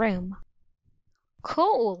of the room.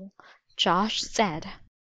 "Cool," Josh said.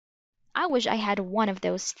 "I wish I had one of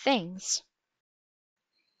those things."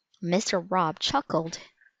 Mr. Robb chuckled.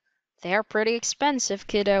 "They're pretty expensive,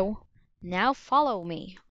 kiddo. Now follow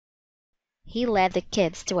me." He led the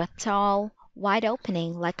kids to a tall, wide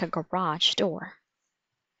opening like a garage door.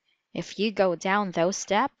 "If you go down those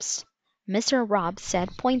steps," Mr. Robb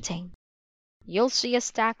said, pointing, "you'll see a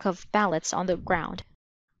stack of pallets on the ground.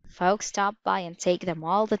 Folks stop by and take them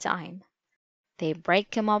all the time. They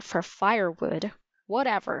break 'em up for firewood,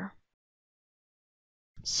 whatever."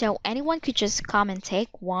 "So anyone could just come and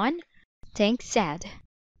take one?" Dink said.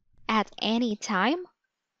 "At any time?"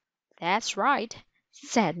 "That's right,"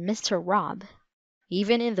 said Mr. Robb.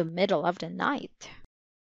 "Even in the middle of the night."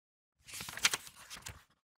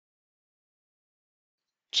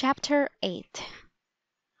 Chapter 8.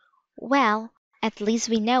 "Well, at least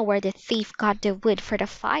we know where the thief got the wood for the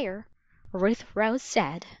fire," Ruth Rose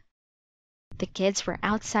said. The kids were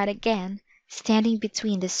outside again, standing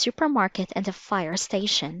between the supermarket and the fire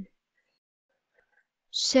station.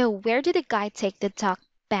 So where did the guy take the duck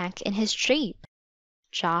bank in his Jeep?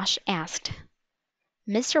 Josh asked.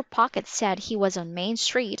 Mr. Pocket said he was on Main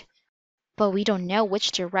Street, but we don't know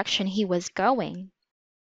which direction he was going.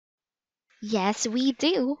 Yes, we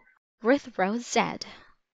do, Ruth Rose said.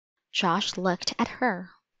 Josh looked at her.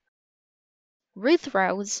 Ruth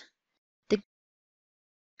Rose, the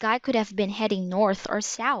guy could have been heading north or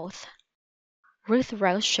south. Ruth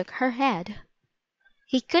Rose shook her head.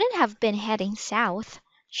 He couldn't have been heading south,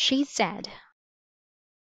 she said.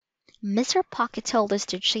 Mr. Pocket told us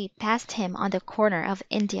the Jeep passed him on the corner of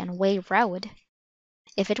Indian Way Road.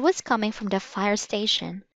 If it was coming from the fire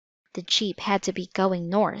station, the Jeep had to be going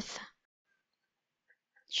north.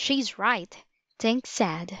 She's right, Dink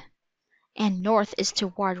said. And north is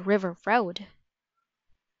toward River Road.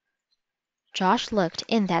 Josh looked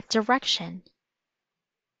in that direction.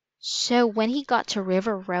 So when he got to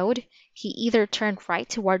River Road, he either turned right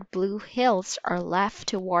toward Blue Hills or left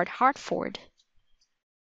toward Hartford.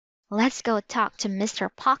 Let's go talk to Mr.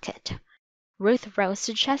 Pocket, Ruth Rose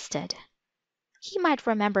suggested. He might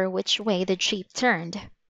remember which way the Jeep turned.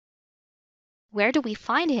 Where do we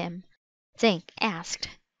find him? Dink asked.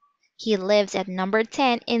 He lives at number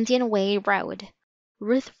 10 Indian Way Road,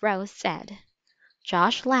 Ruth Rose said.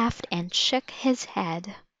 Josh laughed and shook his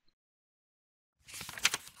head.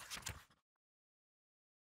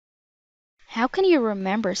 How can you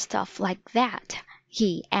remember stuff like that?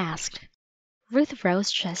 He asked. Ruth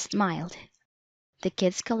Rose just smiled. The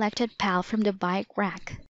kids collected Pal from the bike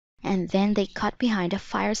rack, and then they cut behind a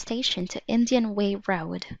fire station to Indian Way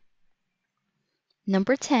Road.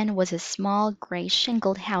 Number 10 was a small gray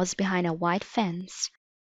shingled house behind a white fence.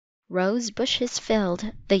 Rose bushes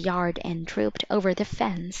filled the yard and drooped over the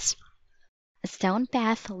fence. A stone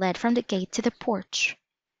path led from the gate to the porch,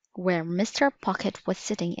 where Mr. Pocket was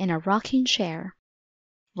sitting in a rocking chair.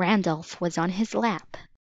 Randolph was on his lap.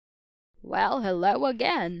 Well, hello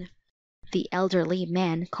again, the elderly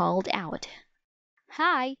man called out.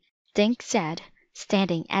 Hi, Dink said,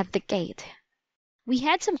 standing at the gate. We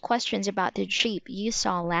had some questions about the Jeep you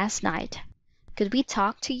saw last night. Could we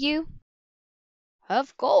talk to you?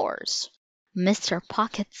 Of course, Mr.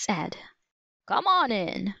 Pocket said. Come on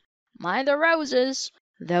in. Mind the roses.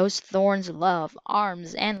 Those thorns love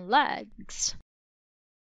arms and legs.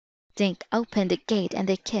 Dink opened the gate and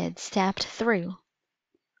the kids stepped through.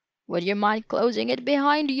 Would you mind closing it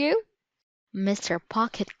behind you? Mr.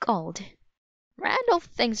 Pocket called. Randolph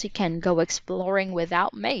thinks he can go exploring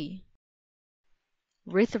without me.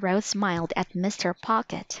 Ruth Rose smiled at Mr.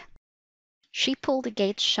 Pocket. She pulled the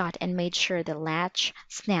gate shut and made sure the latch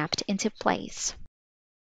snapped into place.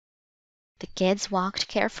 The kids walked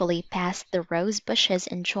carefully past the rose bushes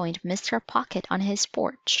and joined Mr. Pocket on his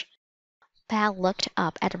porch. Pal looked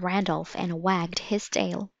up at Randolph and wagged his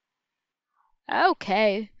tail.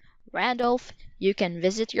 Okay, Randolph, you can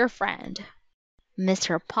visit your friend,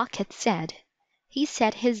 Mr. Pocket said. He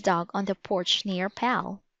set his dog on the porch near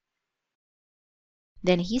Pal.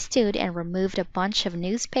 Then he stood and removed a bunch of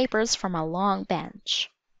newspapers from a long bench.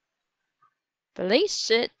 Please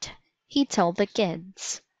sit, he told the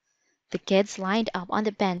kids. The kids lined up on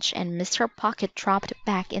the bench and Mr. Pocket dropped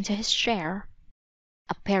back into his chair.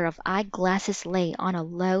 A pair of eyeglasses lay on a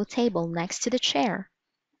low table next to the chair.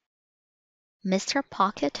 Mr.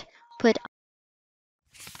 Pocket put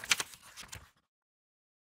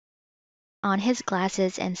on his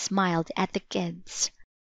glasses and smiled at the kids.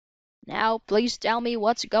 Now please tell me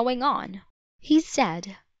what's going on, he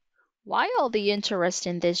said. Why all the interest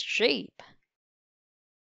in this Jeep?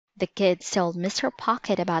 The kids told Mr.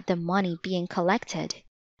 Pocket about the money being collected,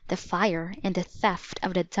 the fire, and the theft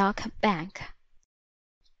of the duck bank.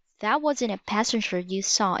 That wasn't a passenger you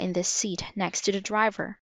saw in the seat next to the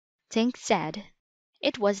driver, Dink said.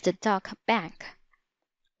 It was the duck bank.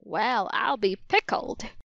 Well, I'll be pickled,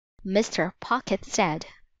 Mr. Pocket said.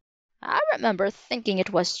 I remember thinking it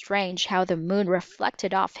was strange how the moon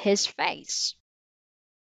reflected off his face.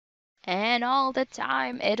 And all the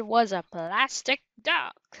time it was a plastic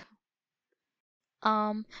duck.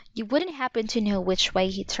 You wouldn't happen to know which way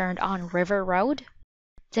he turned on River Road?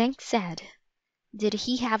 Dink said. Did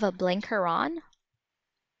he have a blinker on?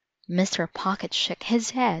 Mr. Pocket shook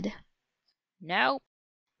his head. Nope,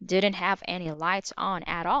 didn't have any lights on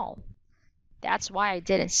at all. That's why I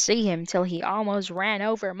didn't see him till he almost ran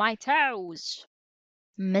over my toes.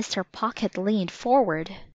 Mr. Pocket leaned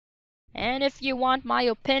forward. And if you want my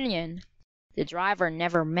opinion, the driver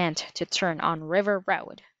never meant to turn on River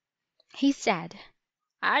Road, he said.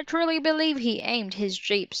 I truly believe he aimed his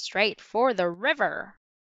Jeep straight for the river.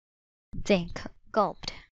 Dink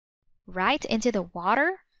gulped. Right into the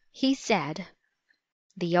water? He said.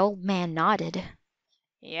 The old man nodded.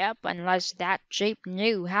 Yep, unless that jeep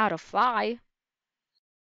knew how to fly.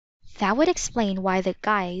 That would explain why the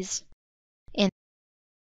guys in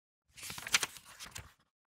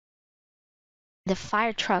the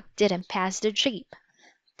fire truck didn't pass the jeep,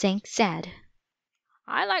 Dink said.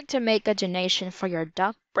 I like to make a donation for your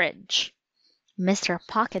duck bridge, Mr.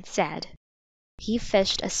 Pocket said. He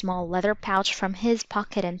fished a small leather pouch from his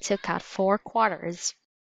pocket and took out 4 quarters.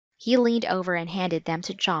 He leaned over and handed them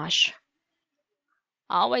to Josh.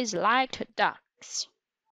 Always liked ducks.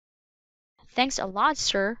 Thanks a lot,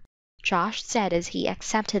 sir, Josh said as he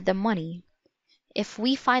accepted the money. If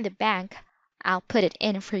we find the bank, I'll put it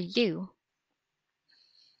in for you.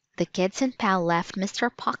 The kids and Pal left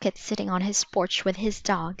Mr. Pocket sitting on his porch with his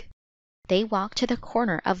dog. They walked to the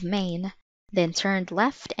corner of Main, then turned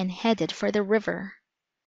left and headed for the river.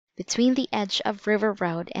 Between the edge of River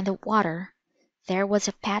Road and the water, there was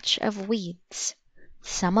a patch of weeds.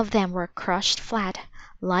 Some of them were crushed flat,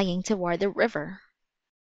 lying toward the river.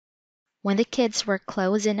 When the kids were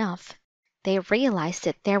close enough, they realized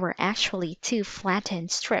that there were actually 2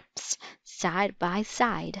 flattened strips, side by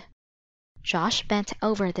side. Josh bent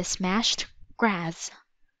over the smashed grass.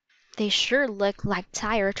 They sure look like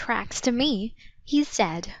tire tracks to me, he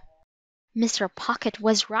said. Mr. Pocket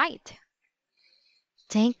was right.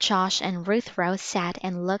 Dink, Josh, and Ruth Rose sat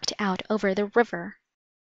and looked out over the river.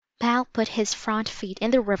 Pal put his front feet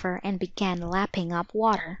in the river and began lapping up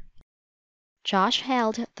water. Josh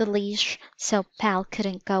held the leash so Pal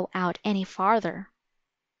couldn't go out any farther.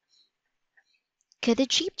 Could the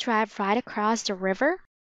jeep drive right across the river?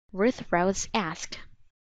 Ruth Rose asked.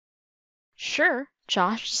 Sure,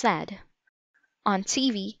 Josh said. On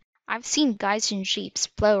TV, I've seen guys in jeeps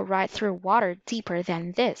blow right through water deeper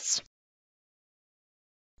than this.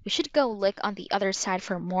 We should go look on the other side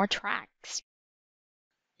for more tracks,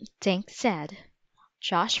 Dink said.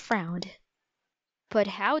 Josh frowned. But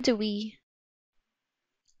how do we...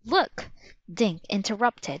 Look, Dink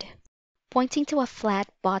interrupted, pointing to a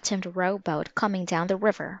flat-bottomed rowboat coming down the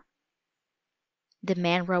river. The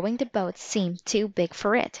man rowing the boat seemed too big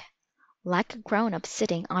for it, like a grown-up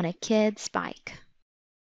sitting on a kid's bike.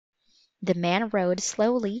 The man rowed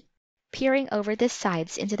slowly, peering over the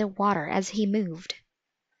sides into the water as he moved.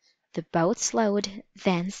 The boat slowed,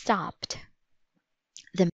 then stopped.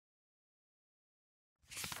 The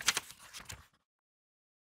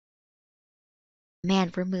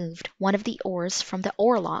man removed one of the oars from the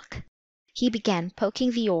oarlock. He began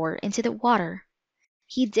poking the oar into the water.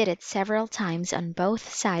 He did it several times on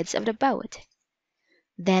both sides of the boat.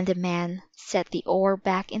 Then the man set the oar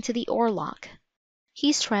back into the oarlock.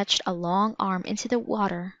 He stretched a long arm into the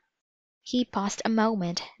water. He paused a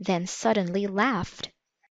moment, then suddenly laughed.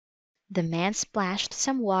 The man splashed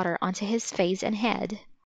some water onto his face and head.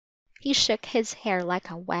 He shook his hair like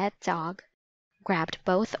a wet dog, grabbed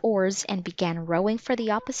both oars, and began rowing for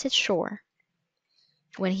the opposite shore.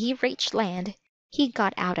 When he reached land, he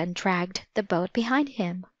got out and dragged the boat behind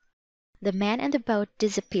him. The man and the boat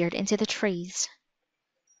disappeared into the trees.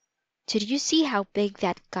 Did you see how big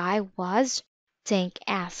that guy was? Dink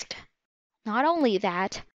asked. Not only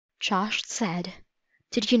that, Josh said.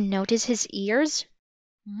 Did you notice his ears?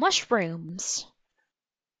 Mushrooms.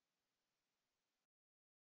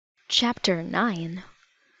 Chapter 9.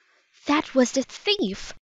 That was the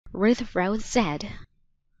thief, Ruth Rose said.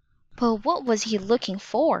 But what was he looking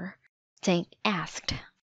for? Dink asked.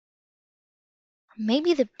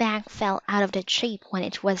 Maybe the bag fell out of the jeep when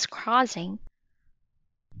it was crossing,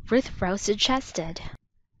 Ruth Rose suggested.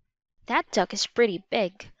 That duck is pretty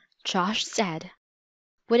big, Josh said.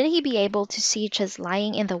 Wouldn't he be able to see just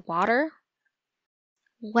lying in the water?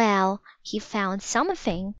 Well, he found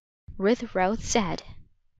something, Ruth Rose said.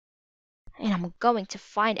 And I'm going to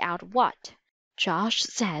find out what, Josh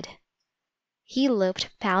said. He looped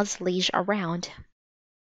Pal's leash around.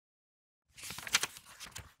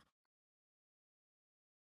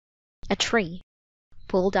 A tree,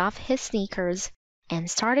 pulled off his sneakers, and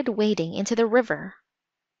started wading into the river.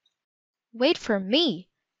 Wait for me,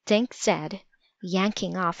 Dink said,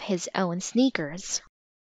 yanking off his own sneakers.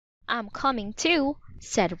 I'm coming too,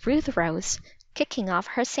 said Ruth Rose, kicking off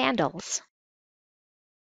her sandals.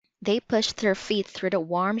 They pushed their feet through the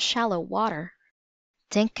warm, shallow water.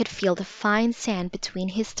 Dink could feel the fine sand between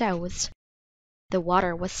his toes. The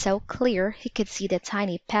water was so clear he could see the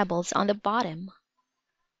tiny pebbles on the bottom.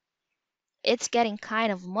 It's getting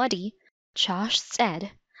kind of muddy, Josh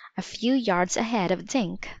said, a few yards ahead of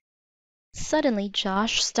Dink. Suddenly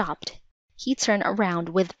Josh stopped. He turned around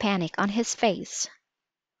with panic on his face.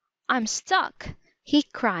 I'm stuck, he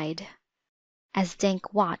cried. As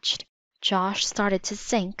Dink watched, Josh started to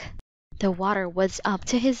sink. The water was up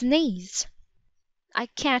to his knees. I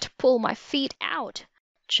can't pull my feet out,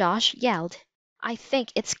 Josh yelled. I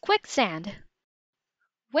think it's quicksand.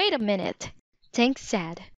 Wait a minute, Tink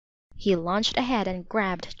said. He lunged ahead and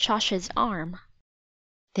grabbed Josh's arm.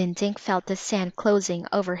 Then Tink felt the sand closing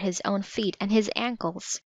over his own feet and his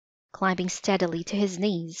ankles, climbing steadily to his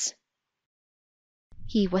knees.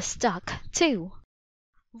 He was stuck, too.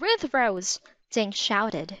 Ruth Rose, Tink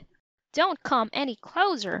shouted. Don't come any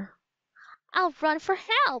closer. I'll run for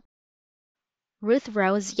help. Ruth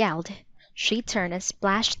Rose yelled. She turned and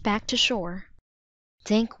splashed back to shore.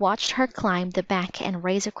 Tink watched her climb the bank and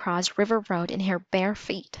race across River Road in her bare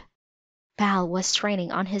feet. Pal was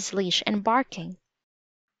straining on his leash and barking.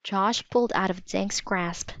 Josh pulled out of Tink's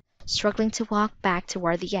grasp, struggling to walk back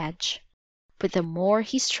toward the edge. But the more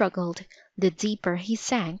he struggled, the deeper he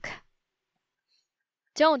sank.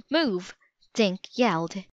 Don't move, Tink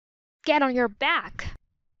yelled. Get on your back.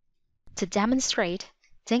 To demonstrate,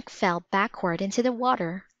 Tink fell backward into the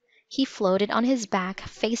water. He floated on his back,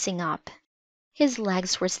 facing up. His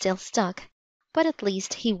legs were still stuck, but at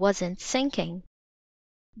least he wasn't sinking.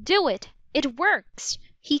 Do it! It works!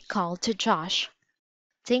 He called to Josh.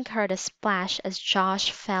 Tink heard a splash as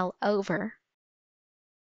Josh fell over.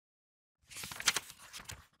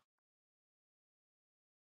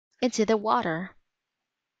 Into the water.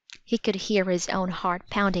 He could hear his own heart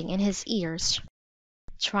pounding in his ears.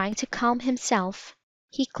 Trying to calm himself,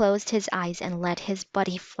 he closed his eyes and let his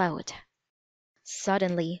body float.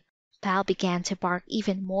 Suddenly, Pal began to bark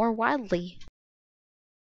even more wildly.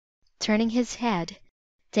 Turning his head,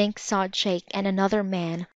 Tink saw Jake and another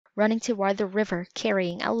man running toward the river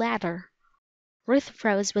carrying a ladder. Ruth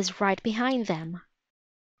Rose was right behind them.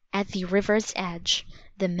 At the river's edge,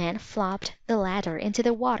 the man flopped the ladder into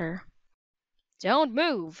the water. Don't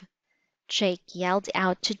move! Jake yelled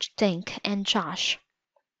out to Tink and Josh.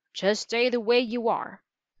 Just stay the way you are.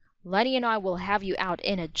 Lenny and I will have you out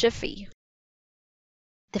in a jiffy.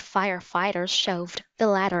 The firefighters shoved the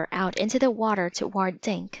ladder out into the water toward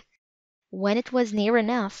Tink. When it was near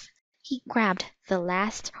enough, he grabbed the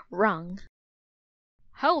last rung.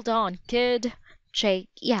 Hold on, kid, Jake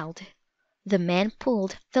yelled. The man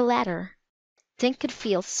pulled the ladder. Tink could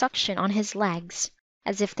feel suction on his legs,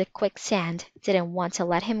 as if the quicksand didn't want to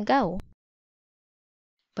let him go.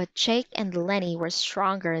 But Jake and Lenny were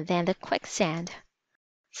stronger than the quicksand.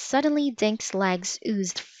 Suddenly Dink's legs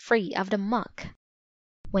oozed free of the muck.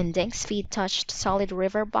 When Dink's feet touched solid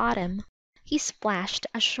river bottom, he splashed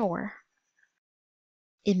ashore.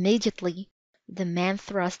 Immediately, the man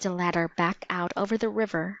thrust the ladder back out over the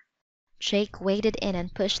river. Jake waded in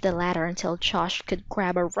and pushed the ladder until Josh could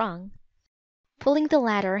grab a rung. Pulling the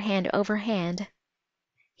ladder hand over hand,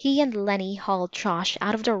 he and Lenny hauled Josh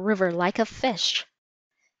out of the river like a fish.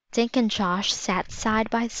 Tink and Josh sat side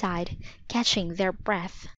by side, catching their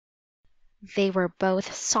breath. They were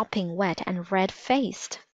both sopping wet and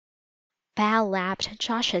red-faced. Pal lapped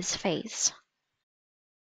Josh's face.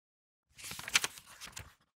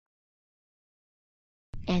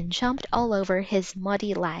 And jumped all over his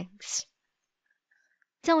muddy legs.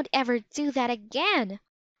 Don't ever do that again,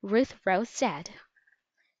 Ruth Rose said.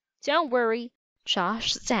 Don't worry,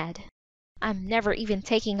 Josh said. I'm never even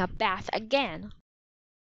taking a bath again.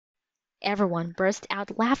 Everyone burst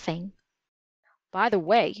out laughing. By the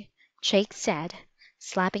way, Jake said,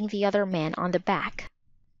 slapping the other man on the back.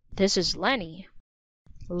 This is Lenny.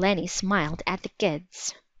 Lenny smiled at the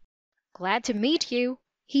kids. Glad to meet you,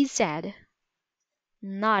 he said.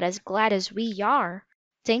 Not as glad as we are,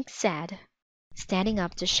 Tink said, standing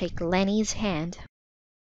up to shake Lenny's hand.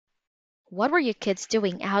 What were you kids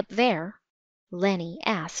doing out there? Lenny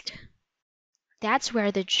asked. That's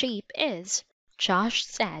where the jeep is, Josh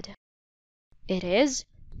said. It is?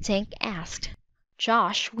 Tink asked.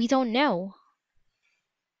 Josh, we don't know.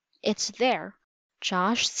 It's there,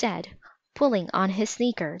 Josh said, pulling on his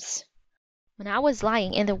sneakers. When I was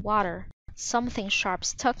lying in the water, something sharp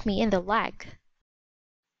stuck me in the leg.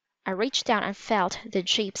 I reached down and felt the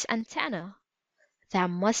jeep's antenna.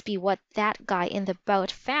 That must be what that guy in the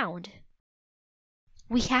boat found.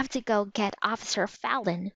 We have to go get Officer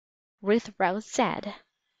Fallon, Ruth Rose said.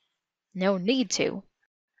 No need to,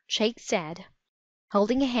 Jake said,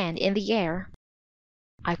 holding a hand in the air.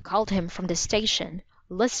 I called him from the station.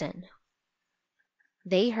 Listen.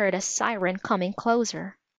 They heard a siren coming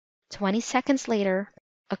closer. 20 seconds later,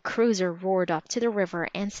 a cruiser roared up to the river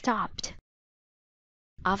and stopped.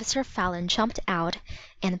 Officer Fallon jumped out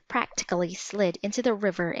and practically slid into the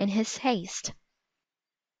river in his haste.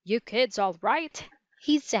 You kids all right?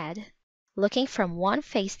 He said, looking from one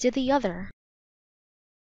face to the other.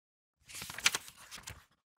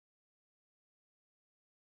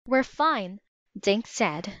 We're fine, Dink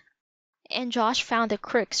said. And Josh found the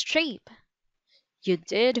crook's jeep. You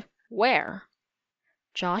did? Where?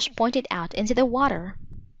 Josh pointed out into the water.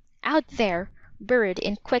 Out there, buried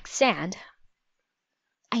in quicksand.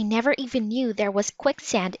 I never even knew there was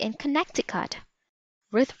quicksand in Connecticut,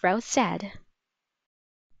 Ruth Rose said.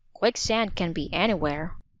 Quicksand can be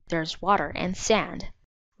anywhere. There's water and sand,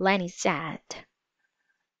 Lenny said.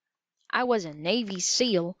 I was a Navy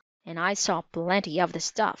SEAL and I saw plenty of the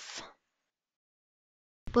stuff.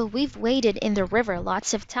 But we've waded in the river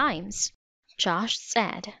lots of times, Josh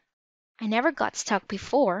said. I never got stuck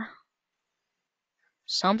before.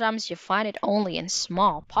 Sometimes you find it only in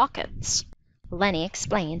small pockets, Lenny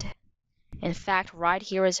explained. In fact, right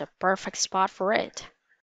here is a perfect spot for it.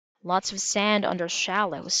 Lots of sand under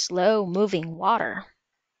shallow, slow-moving water.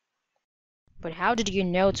 But how did you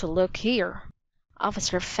know to look here?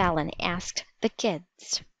 Officer Fallon asked the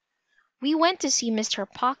kids. We went to see Mr.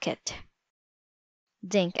 Pocket,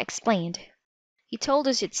 Dink explained. He told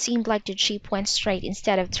us it seemed like the jeep went straight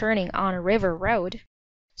instead of turning on a river road.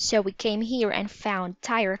 So we came here and found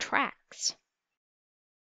tire tracks.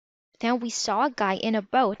 Then we saw a guy in a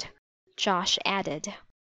boat, Josh added.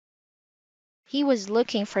 He was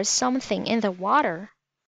looking for something in the water.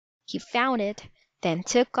 He found it, then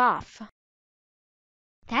took off.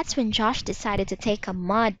 That's when Josh decided to take a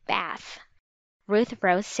mud bath, Ruth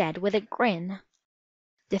Rose said with a grin.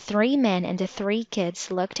 The three men and the three kids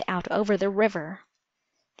looked out over the river.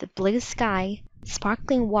 The blue sky,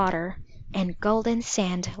 sparkling water, and golden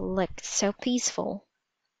sand looked so peaceful.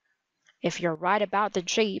 If you're right about the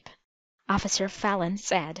jeep, Officer Fallon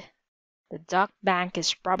said, the duck bank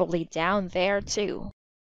is probably down there too.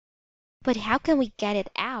 But how can we get it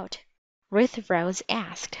out? Ruth Rose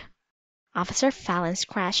asked. Officer Fallon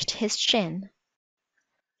scratched his chin.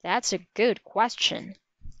 That's a good question,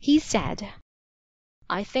 he said.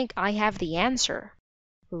 I think I have the answer,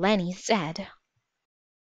 Lenny said.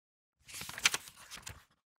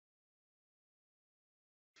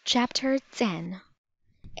 Chapter 10.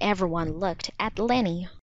 Everyone looked at Lenny.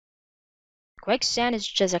 Quicksand is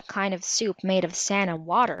just a kind of soup made of sand and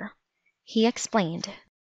water, he explained.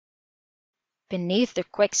 Beneath the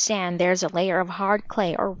quicksand there's a layer of hard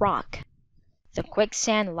clay or rock. The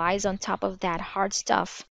quicksand lies on top of that hard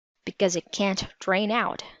stuff because it can't drain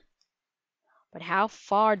out. But how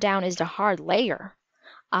far down is the hard layer?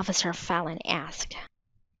 Officer Fallon asked.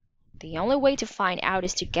 The only way to find out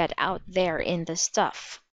is to get out there in the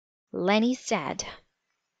stuff, Lenny said.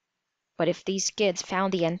 But if these kids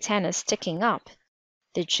found the antenna sticking up,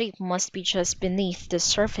 the jeep must be just beneath the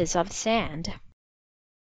surface of sand.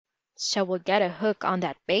 So we'll get a hook on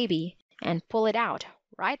that baby and pull it out,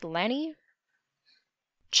 right, Lenny?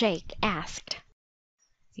 Jake asked.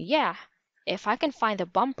 Yeah, if I can find the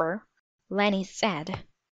bumper, Lenny said.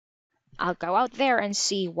 I'll go out there and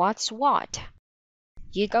see what's what.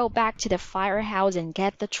 You go back to the firehouse and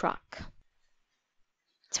get the truck.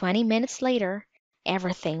 20 minutes later,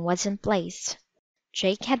 everything was in place.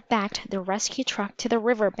 Jake had backed the rescue truck to the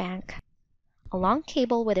riverbank. A long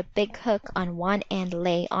cable with a big hook on one end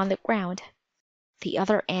lay on the ground. The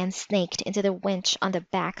other end snaked into the winch on the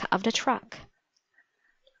back of the truck.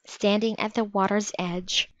 Standing at the water's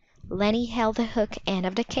edge, Lenny held the hook end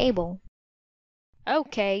of the cable.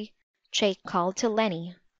 Okay, Jake called to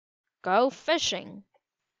Lenny. Go fishing.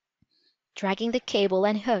 Dragging the cable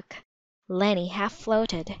and hook, Lenny half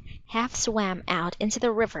floated, half swam out into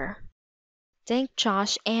the river. Dink,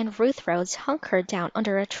 Josh, and Ruth Rose hunkered down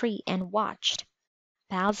under a tree and watched.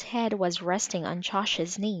 Pal's head was resting on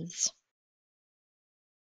Josh's knees.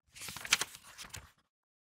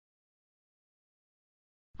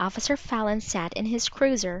 Officer Fallon sat in his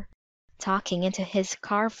cruiser, talking into his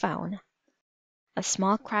car phone. A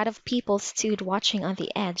small crowd of people stood watching on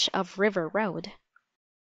the edge of River Road.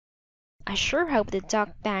 I sure hope the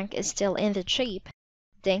duck bank is still in the jeep,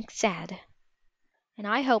 Dink said. And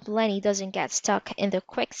I hope Lenny doesn't get stuck in the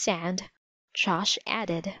quicksand, Josh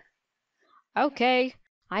added. Okay,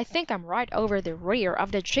 I think I'm right over the rear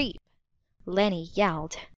of the jeep, Lenny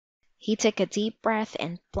yelled. He took a deep breath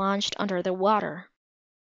and plunged under the water.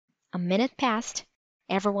 A minute passed.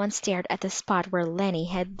 Everyone stared at the spot where Lenny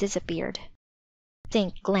had disappeared.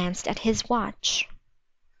 Dink glanced at his watch.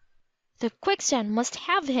 The quicksand must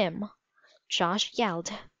have him, Josh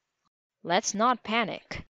yelled. Let's not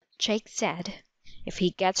panic, Jake said. If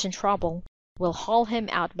he gets in trouble, we'll haul him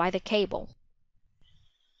out by the cable.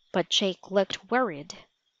 But Jake looked worried.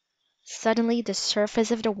 Suddenly the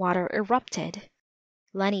surface of the water erupted.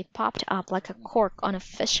 Lenny popped up like a cork on a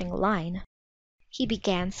fishing line. He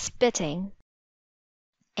began spitting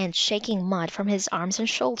and shaking mud from his arms and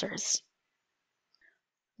shoulders.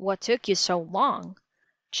 What took you so long?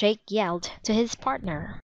 Jake yelled to his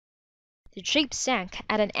partner. The jeep sank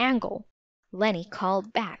at an angle, Lenny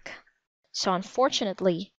called back. So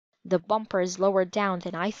unfortunately, the bumper is lower down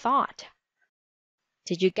than I thought.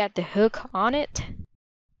 Did you get the hook on it?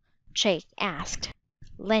 Jake asked.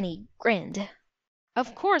 Lenny grinned.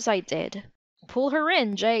 Of course I did. Pull her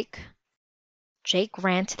in, Jake. Jake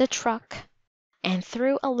ran to the truck and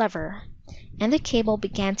threw a lever, and the cable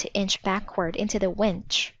began to inch backward into the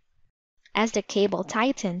winch. As the cable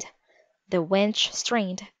tightened, the winch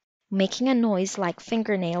strained, making a noise like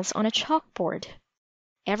fingernails on a chalkboard.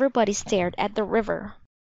 Everybody stared at the river.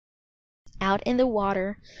 Out in the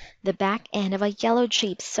water, the back end of a yellow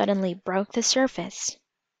jeep suddenly broke the surface.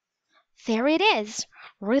 There it is!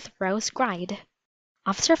 Ruth Rose cried.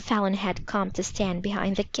 Officer Fallon had come to stand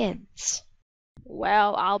behind the kids.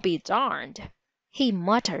 Well, I'll be darned, he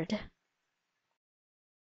muttered.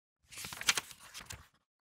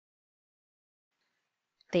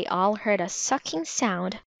 They all heard a sucking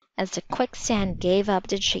sound as the quicksand gave up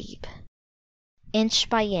the jeep. Inch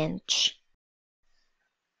by inch,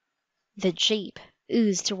 the jeep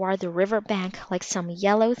oozed toward the river bank like some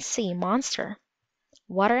yellow sea monster.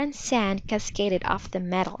 Water and sand cascaded off the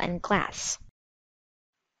metal and glass.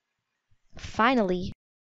 Finally,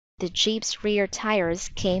 the jeep's rear tires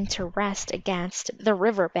came to rest against the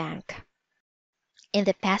river bank. In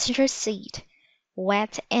the passenger seat,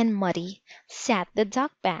 wet and muddy, sat the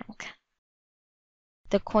duck bank.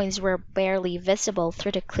 The coins were barely visible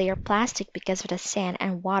through the clear plastic because of the sand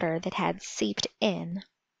and water that had seeped in.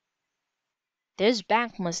 This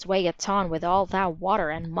bank must weigh a ton with all that water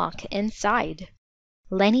and muck inside,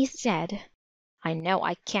 Lenny said. I know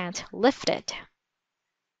I can't lift it.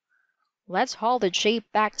 Let's haul the jeep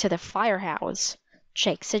back to the firehouse,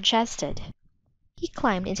 Jake suggested. He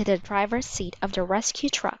climbed into the driver's seat of the rescue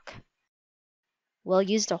truck. We'll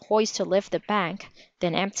use the hoist to lift the bank,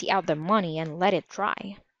 then empty out the money and let it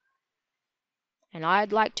dry. And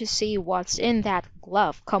I'd like to see what's in that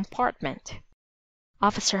glove compartment,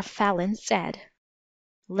 Officer Fallon said.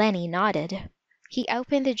 Lenny nodded. He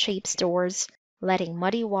opened the jeep's doors, letting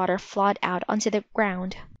muddy water flood out onto the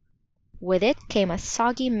ground. With it came a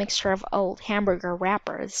soggy mixture of old hamburger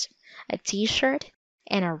wrappers, a t-shirt,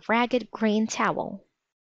 and a ragged green towel.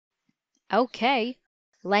 Okay,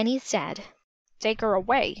 Lenny said. Take her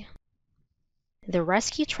away. The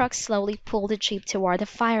rescue truck slowly pulled the jeep toward the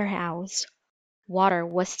firehouse. Water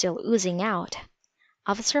was still oozing out.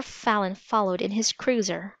 Officer Fallon followed in his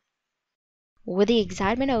cruiser. With the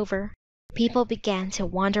excitement over, people began to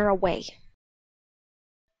wander away.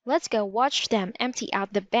 Let's go watch them empty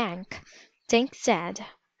out the bank, Tink said.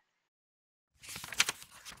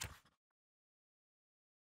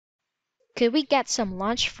 Could we get some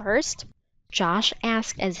lunch first? Josh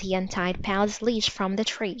asked as he untied Pal's leash from the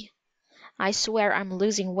tree. I swear I'm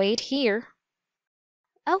losing weight here.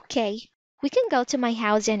 Okay, we can go to my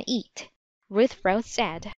house and eat, Ruth Rose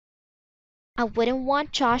said. I wouldn't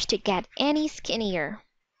want Josh to get any skinnier.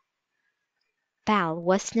 Pal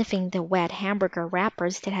was sniffing the wet hamburger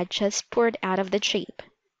wrappers that had just poured out of the jeep.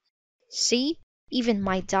 See, even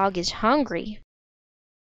my dog is hungry,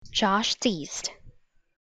 Josh teased.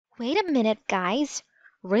 Wait a minute, guys,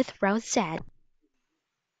 Ruth Rose said.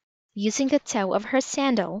 Using the toe of her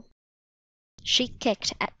sandal, she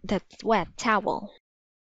kicked at the wet towel.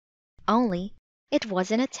 Only it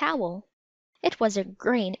wasn't a towel. It was a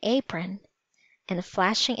green apron, and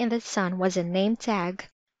flashing in the sun was a name tag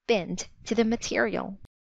pinned to the material.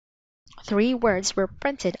 3 words were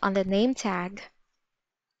printed on the name tag.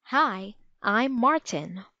 Hi, I'm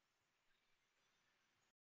Martin.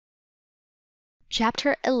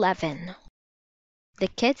 Chapter 11. The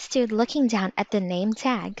kids stood looking down at the name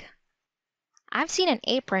tag. I've seen an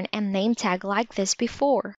apron and name tag like this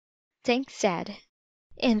before, Tink said.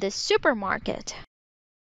 In the supermarket.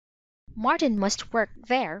 Martin must work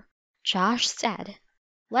there, Josh said.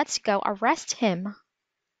 Let's go arrest him.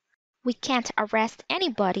 We can't arrest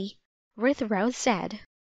anybody, Ruth Rose said.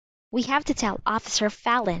 We have to tell Officer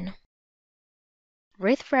Fallon.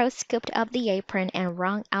 Ruth Rose scooped up the apron and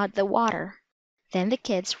wrung out the water. Then the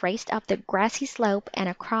kids raced up the grassy slope and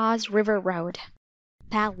across River Road.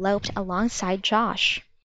 Pal loped alongside Josh.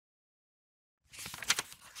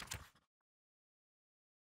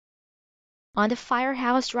 On the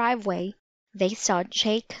firehouse driveway, they saw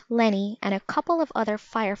Jake, Lenny, and a couple of other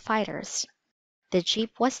firefighters. The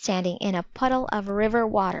jeep was standing in a puddle of river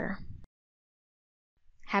water.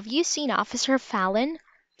 Have you seen Officer Fallon?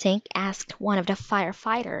 Tink asked one of the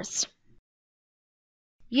firefighters.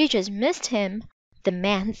 You just missed him, the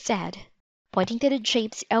man said, pointing to the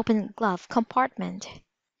jeep's open glove compartment.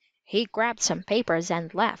 He grabbed some papers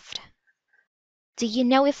and left. Do you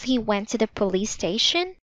know if he went to the police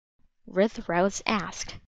station? Ruth Rose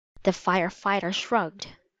asked. The firefighter shrugged.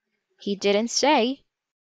 He didn't say.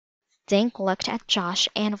 Dink looked at Josh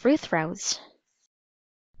and Ruth Rose.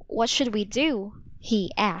 What should we do?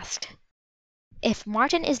 He asked. If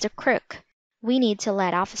Martin is the crook, we need to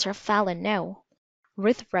let Officer Fallon know,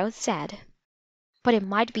 Ruth Rose said. But it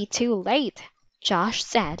might be too late, Josh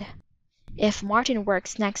said. If Martin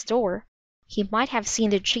works next door, he might have seen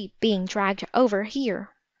the jeep being dragged over here.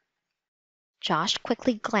 Josh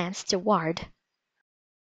quickly glanced toward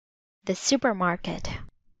the supermarket.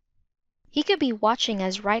 He could be watching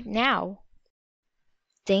us right now.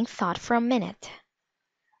 Dink thought for a minute.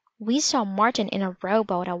 We saw Martin in a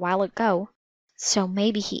rowboat a while ago, so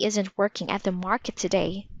maybe he isn't working at the market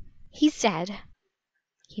today, he said.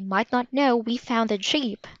 He might not know we found the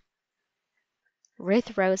jeep.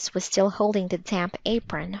 Ruth Rose was still holding the damp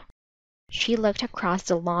apron. She looked across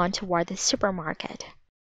the lawn toward the supermarket.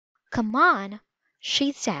 Come on,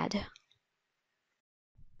 she said.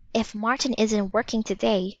 If Martin isn't working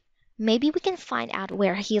today, maybe we can find out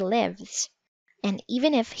where he lives. And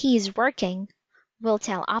even if he's working, we'll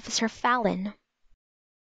tell Officer Fallon.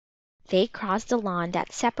 They crossed the lawn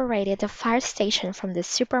that separated the fire station from the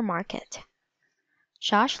supermarket.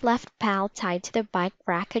 Josh left Pal tied to the bike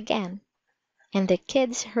rack again, and the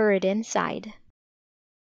kids hurried inside.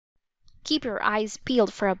 Keep your eyes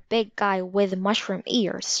peeled for a big guy with mushroom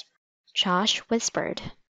ears, Josh whispered.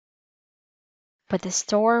 But the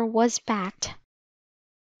store was packed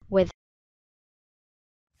with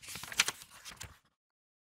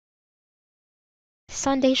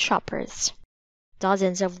Sunday shoppers.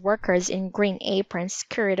 Dozens of workers in green aprons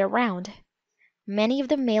scurried around. Many of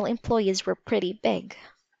the male employees were pretty big.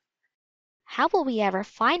 How will we ever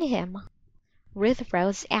find him? Ruth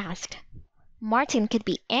Rose asked. Martin could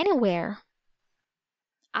be anywhere.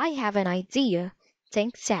 I have an idea,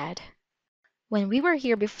 Dink said. When we were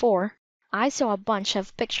here before, I saw a bunch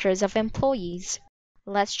of pictures of employees.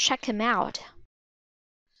 Let's check him out.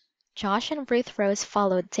 Josh and Ruth Rose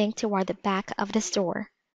followed Dink toward the back of the store.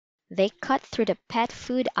 They cut through the pet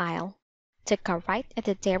food aisle, took a right at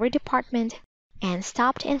the dairy department, and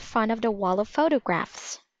stopped in front of the wall of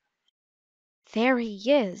photographs. There he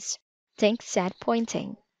is, Dink said,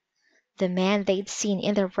 pointing. The man they'd seen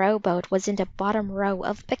in the rowboat was in the bottom row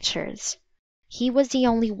of pictures. He was the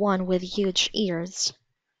only one with huge ears.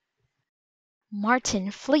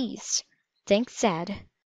 Martin Fleece, Dink said,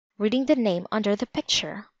 reading the name under the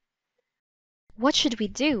picture. What should we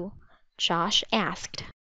do? Josh asked.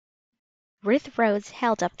 Ruth Rose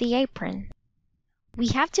held up the apron. We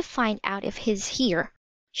have to find out if he's here,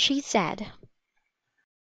 she said.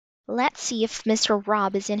 Let's see if Mr.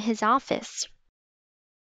 Robb is in his office.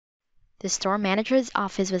 The store manager's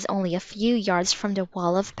office was only a few yards from the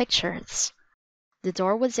wall of pictures. The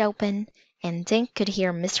door was open, and Dink could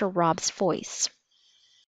hear Mr. Robb's voice.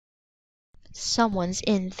 Someone's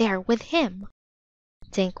in there with him,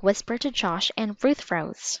 Dink whispered to Josh and Ruth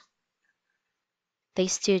Rose. They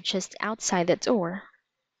stood just outside the door.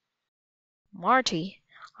 Marty,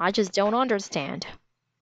 I just don't understand,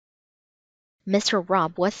 Mr.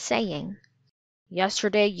 Robb was saying.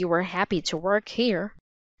 Yesterday you were happy to work here,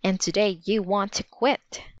 and today you want to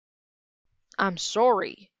quit. I'm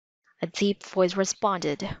sorry, a deep voice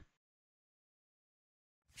responded.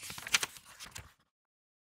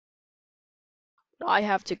 I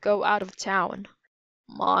have to go out of town.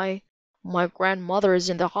 My grandmother is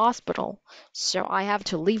in the hospital, so I have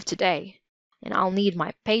to leave today, and I'll need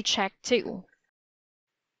my paycheck too.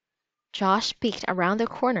 Josh peeked around the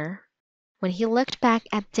corner. When he looked back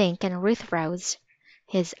at Dink and Ruth Rose,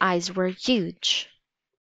 his eyes were huge.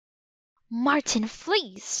 Martin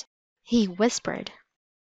Fleece, he whispered.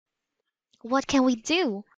 What can we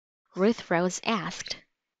do? Ruth Rose asked.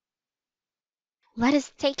 Let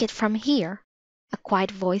us take it from here, a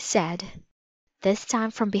quiet voice said, this time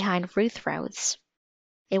from behind Ruth Rose.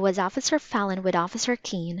 It was Officer Fallon with Officer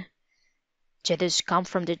Keene. Did this come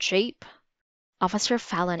from the jeep? Officer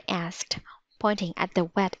Fallon asked, pointing at the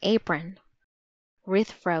wet apron.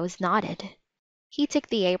 Ruth Rose nodded. He took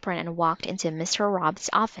the apron and walked into Mr. Robb's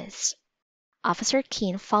office. Officer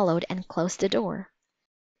Keene followed and closed the door.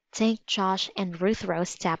 Dink, Josh, and Ruth Rose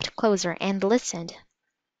stepped closer and listened.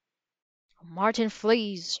 Martin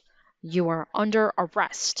Fleece, you are under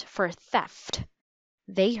arrest for theft,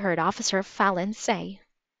 they heard Officer Fallon say.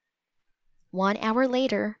 1 hour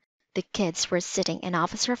later, the kids were sitting in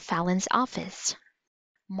Officer Fallon's office.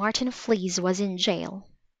 Martin Fleece was in jail.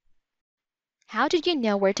 How did you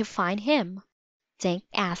know where to find him? Dink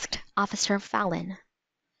asked Officer Fallon.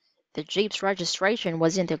 The jeep's registration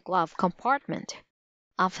was in the glove compartment.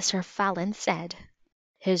 Officer Fallon said.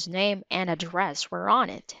 His name and address were on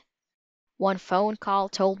it. One phone call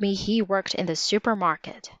told me he worked in the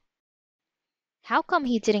supermarket. How come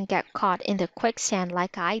he didn't get caught in the quicksand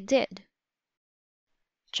like I did?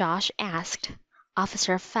 Josh asked.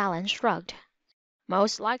 Officer Fallon shrugged.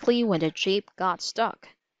 Most likely when the jeep got stuck.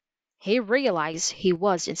 He realized he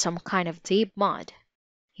was in some kind of deep mud.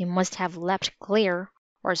 He must have leapt clear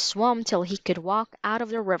or swum till he could walk out of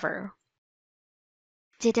the river.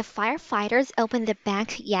 Did the firefighters open the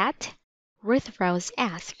bank yet? Ruth Rose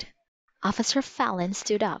asked. Officer Fallon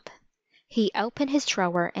stood up. He opened his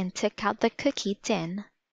drawer and took out the cookie tin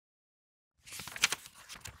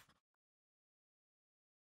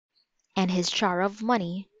and his jar of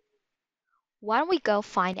money. Why don't we go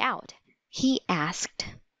find out? He asked.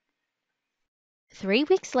 3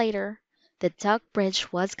 weeks later, the Duck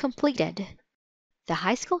Bridge was completed. The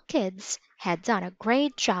high school kids had done a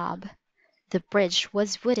great job. The bridge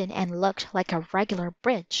was wooden and looked like a regular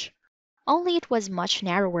bridge, only it was much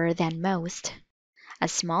narrower than most. A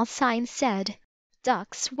small sign said,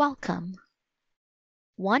 "Ducks Welcome."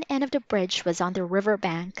 One end of the bridge was on the river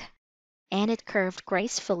bank, and it curved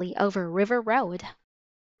gracefully over River Road.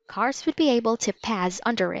 Cars would be able to pass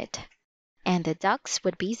under it, and the ducks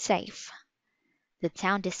would be safe. The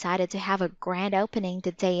town decided to have a grand opening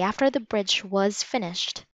the day after the bridge was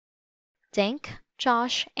finished. Dink,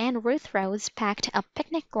 Josh, and Ruth Rose packed a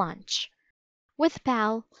picnic lunch. With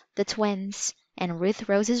Pal, the twins, and Ruth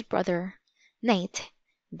Rose's brother, Nate,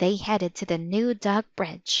 they headed to the new Duck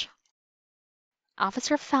Bridge.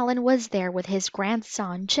 Officer Fallon was there with his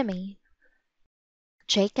grandson, Jimmy.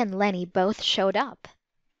 Jake and Lenny both showed up.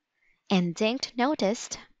 And Dink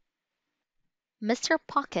noticed Mr.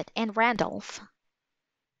 Pocket and Randolph.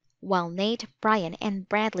 While Nate, Brian, and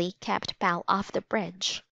Bradley kept Pal off the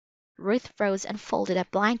bridge, Ruth Rose unfolded a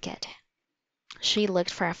blanket. She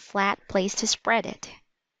looked for a flat place to spread it.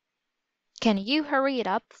 Can you hurry it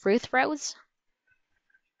up, Ruth Rose?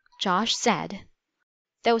 Josh said.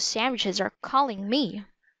 Those sandwiches are calling me.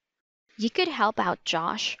 You could help out,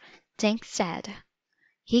 Josh, Dink said.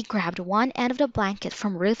 He grabbed one end of the blanket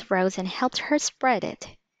from Ruth Rose and helped her spread it.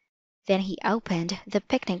 Then he opened the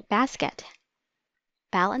picnic basket.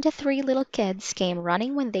 Pal and the 3 little kids came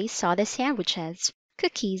running when they saw the sandwiches,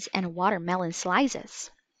 cookies, and watermelon slices.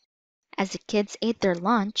 As the kids ate their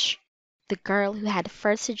lunch, the girl who had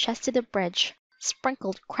first suggested the bridge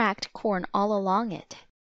sprinkled cracked corn all along it.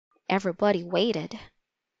 Everybody waited.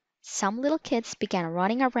 Some little kids began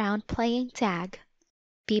running around playing tag.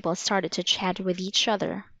 People started to chat with each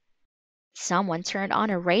other. Someone turned on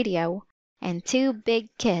a radio, and 2 big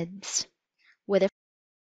kids, with a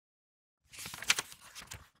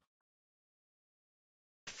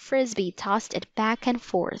frisbee, tossed it back and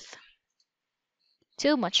forth.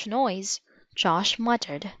 Too much noise, Josh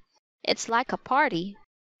muttered. It's like a party.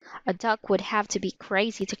 A duck would have to be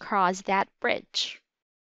crazy to cross that bridge.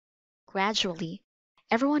 Gradually,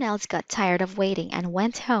 everyone else got tired of waiting and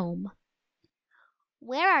went home.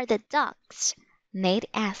 Where are the ducks? Nate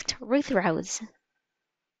asked Ruth Rose.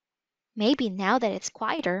 Maybe now that it's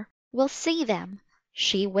quieter, we'll see them,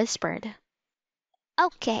 she whispered.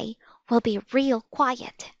 Okay, we'll be real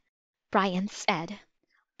quiet, Brian said.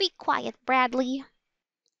 Be quiet, Bradley.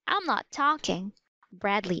 I'm not talking,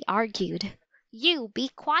 Bradley argued. You be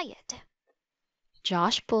quiet.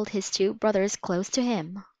 Josh pulled his 2 brothers close to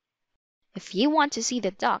him. If you want to see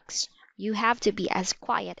the ducks, you have to be as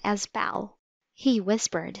quiet as Pal, he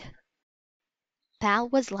whispered. Pal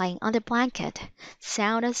was lying on the blanket,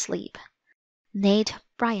 sound asleep. Nate,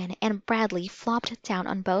 Brian, and Bradley flopped down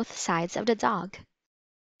on both sides of the dog.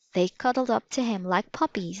 They cuddled up to him like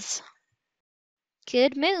puppies.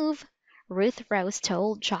 Good move, Ruth Rose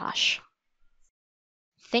told Josh.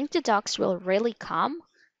 Think the ducks will really come?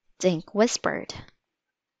 Dink whispered.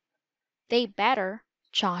 They better,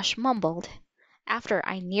 Josh mumbled, after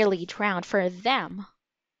I nearly drowned for them.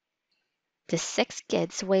 The 6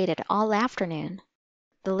 kids waited all afternoon.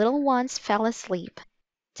 The little ones fell asleep.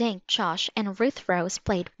 Dink, Josh, and Ruth Rose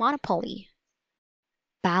played Monopoly.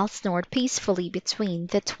 Pal snored peacefully between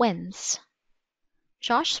the twins.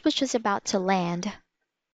 Josh was just about to land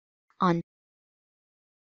on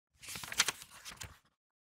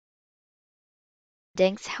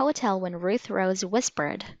Dink's hotel when Ruth Rose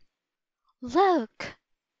whispered, "Look!"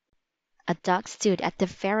 A duck stood at the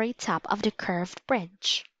very top of the curved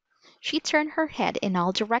bridge. She turned her head in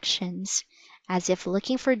all directions, as if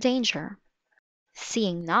looking for danger.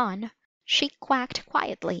 Seeing none, she quacked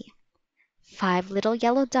quietly. 5 little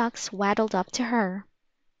yellow ducks waddled up to her.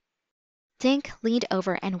 Dink leaned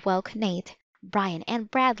over and woke Nate, Brian, and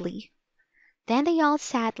Bradley. Then they all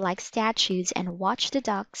sat like statues and watched the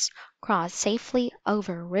ducks cross safely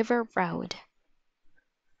over River Road.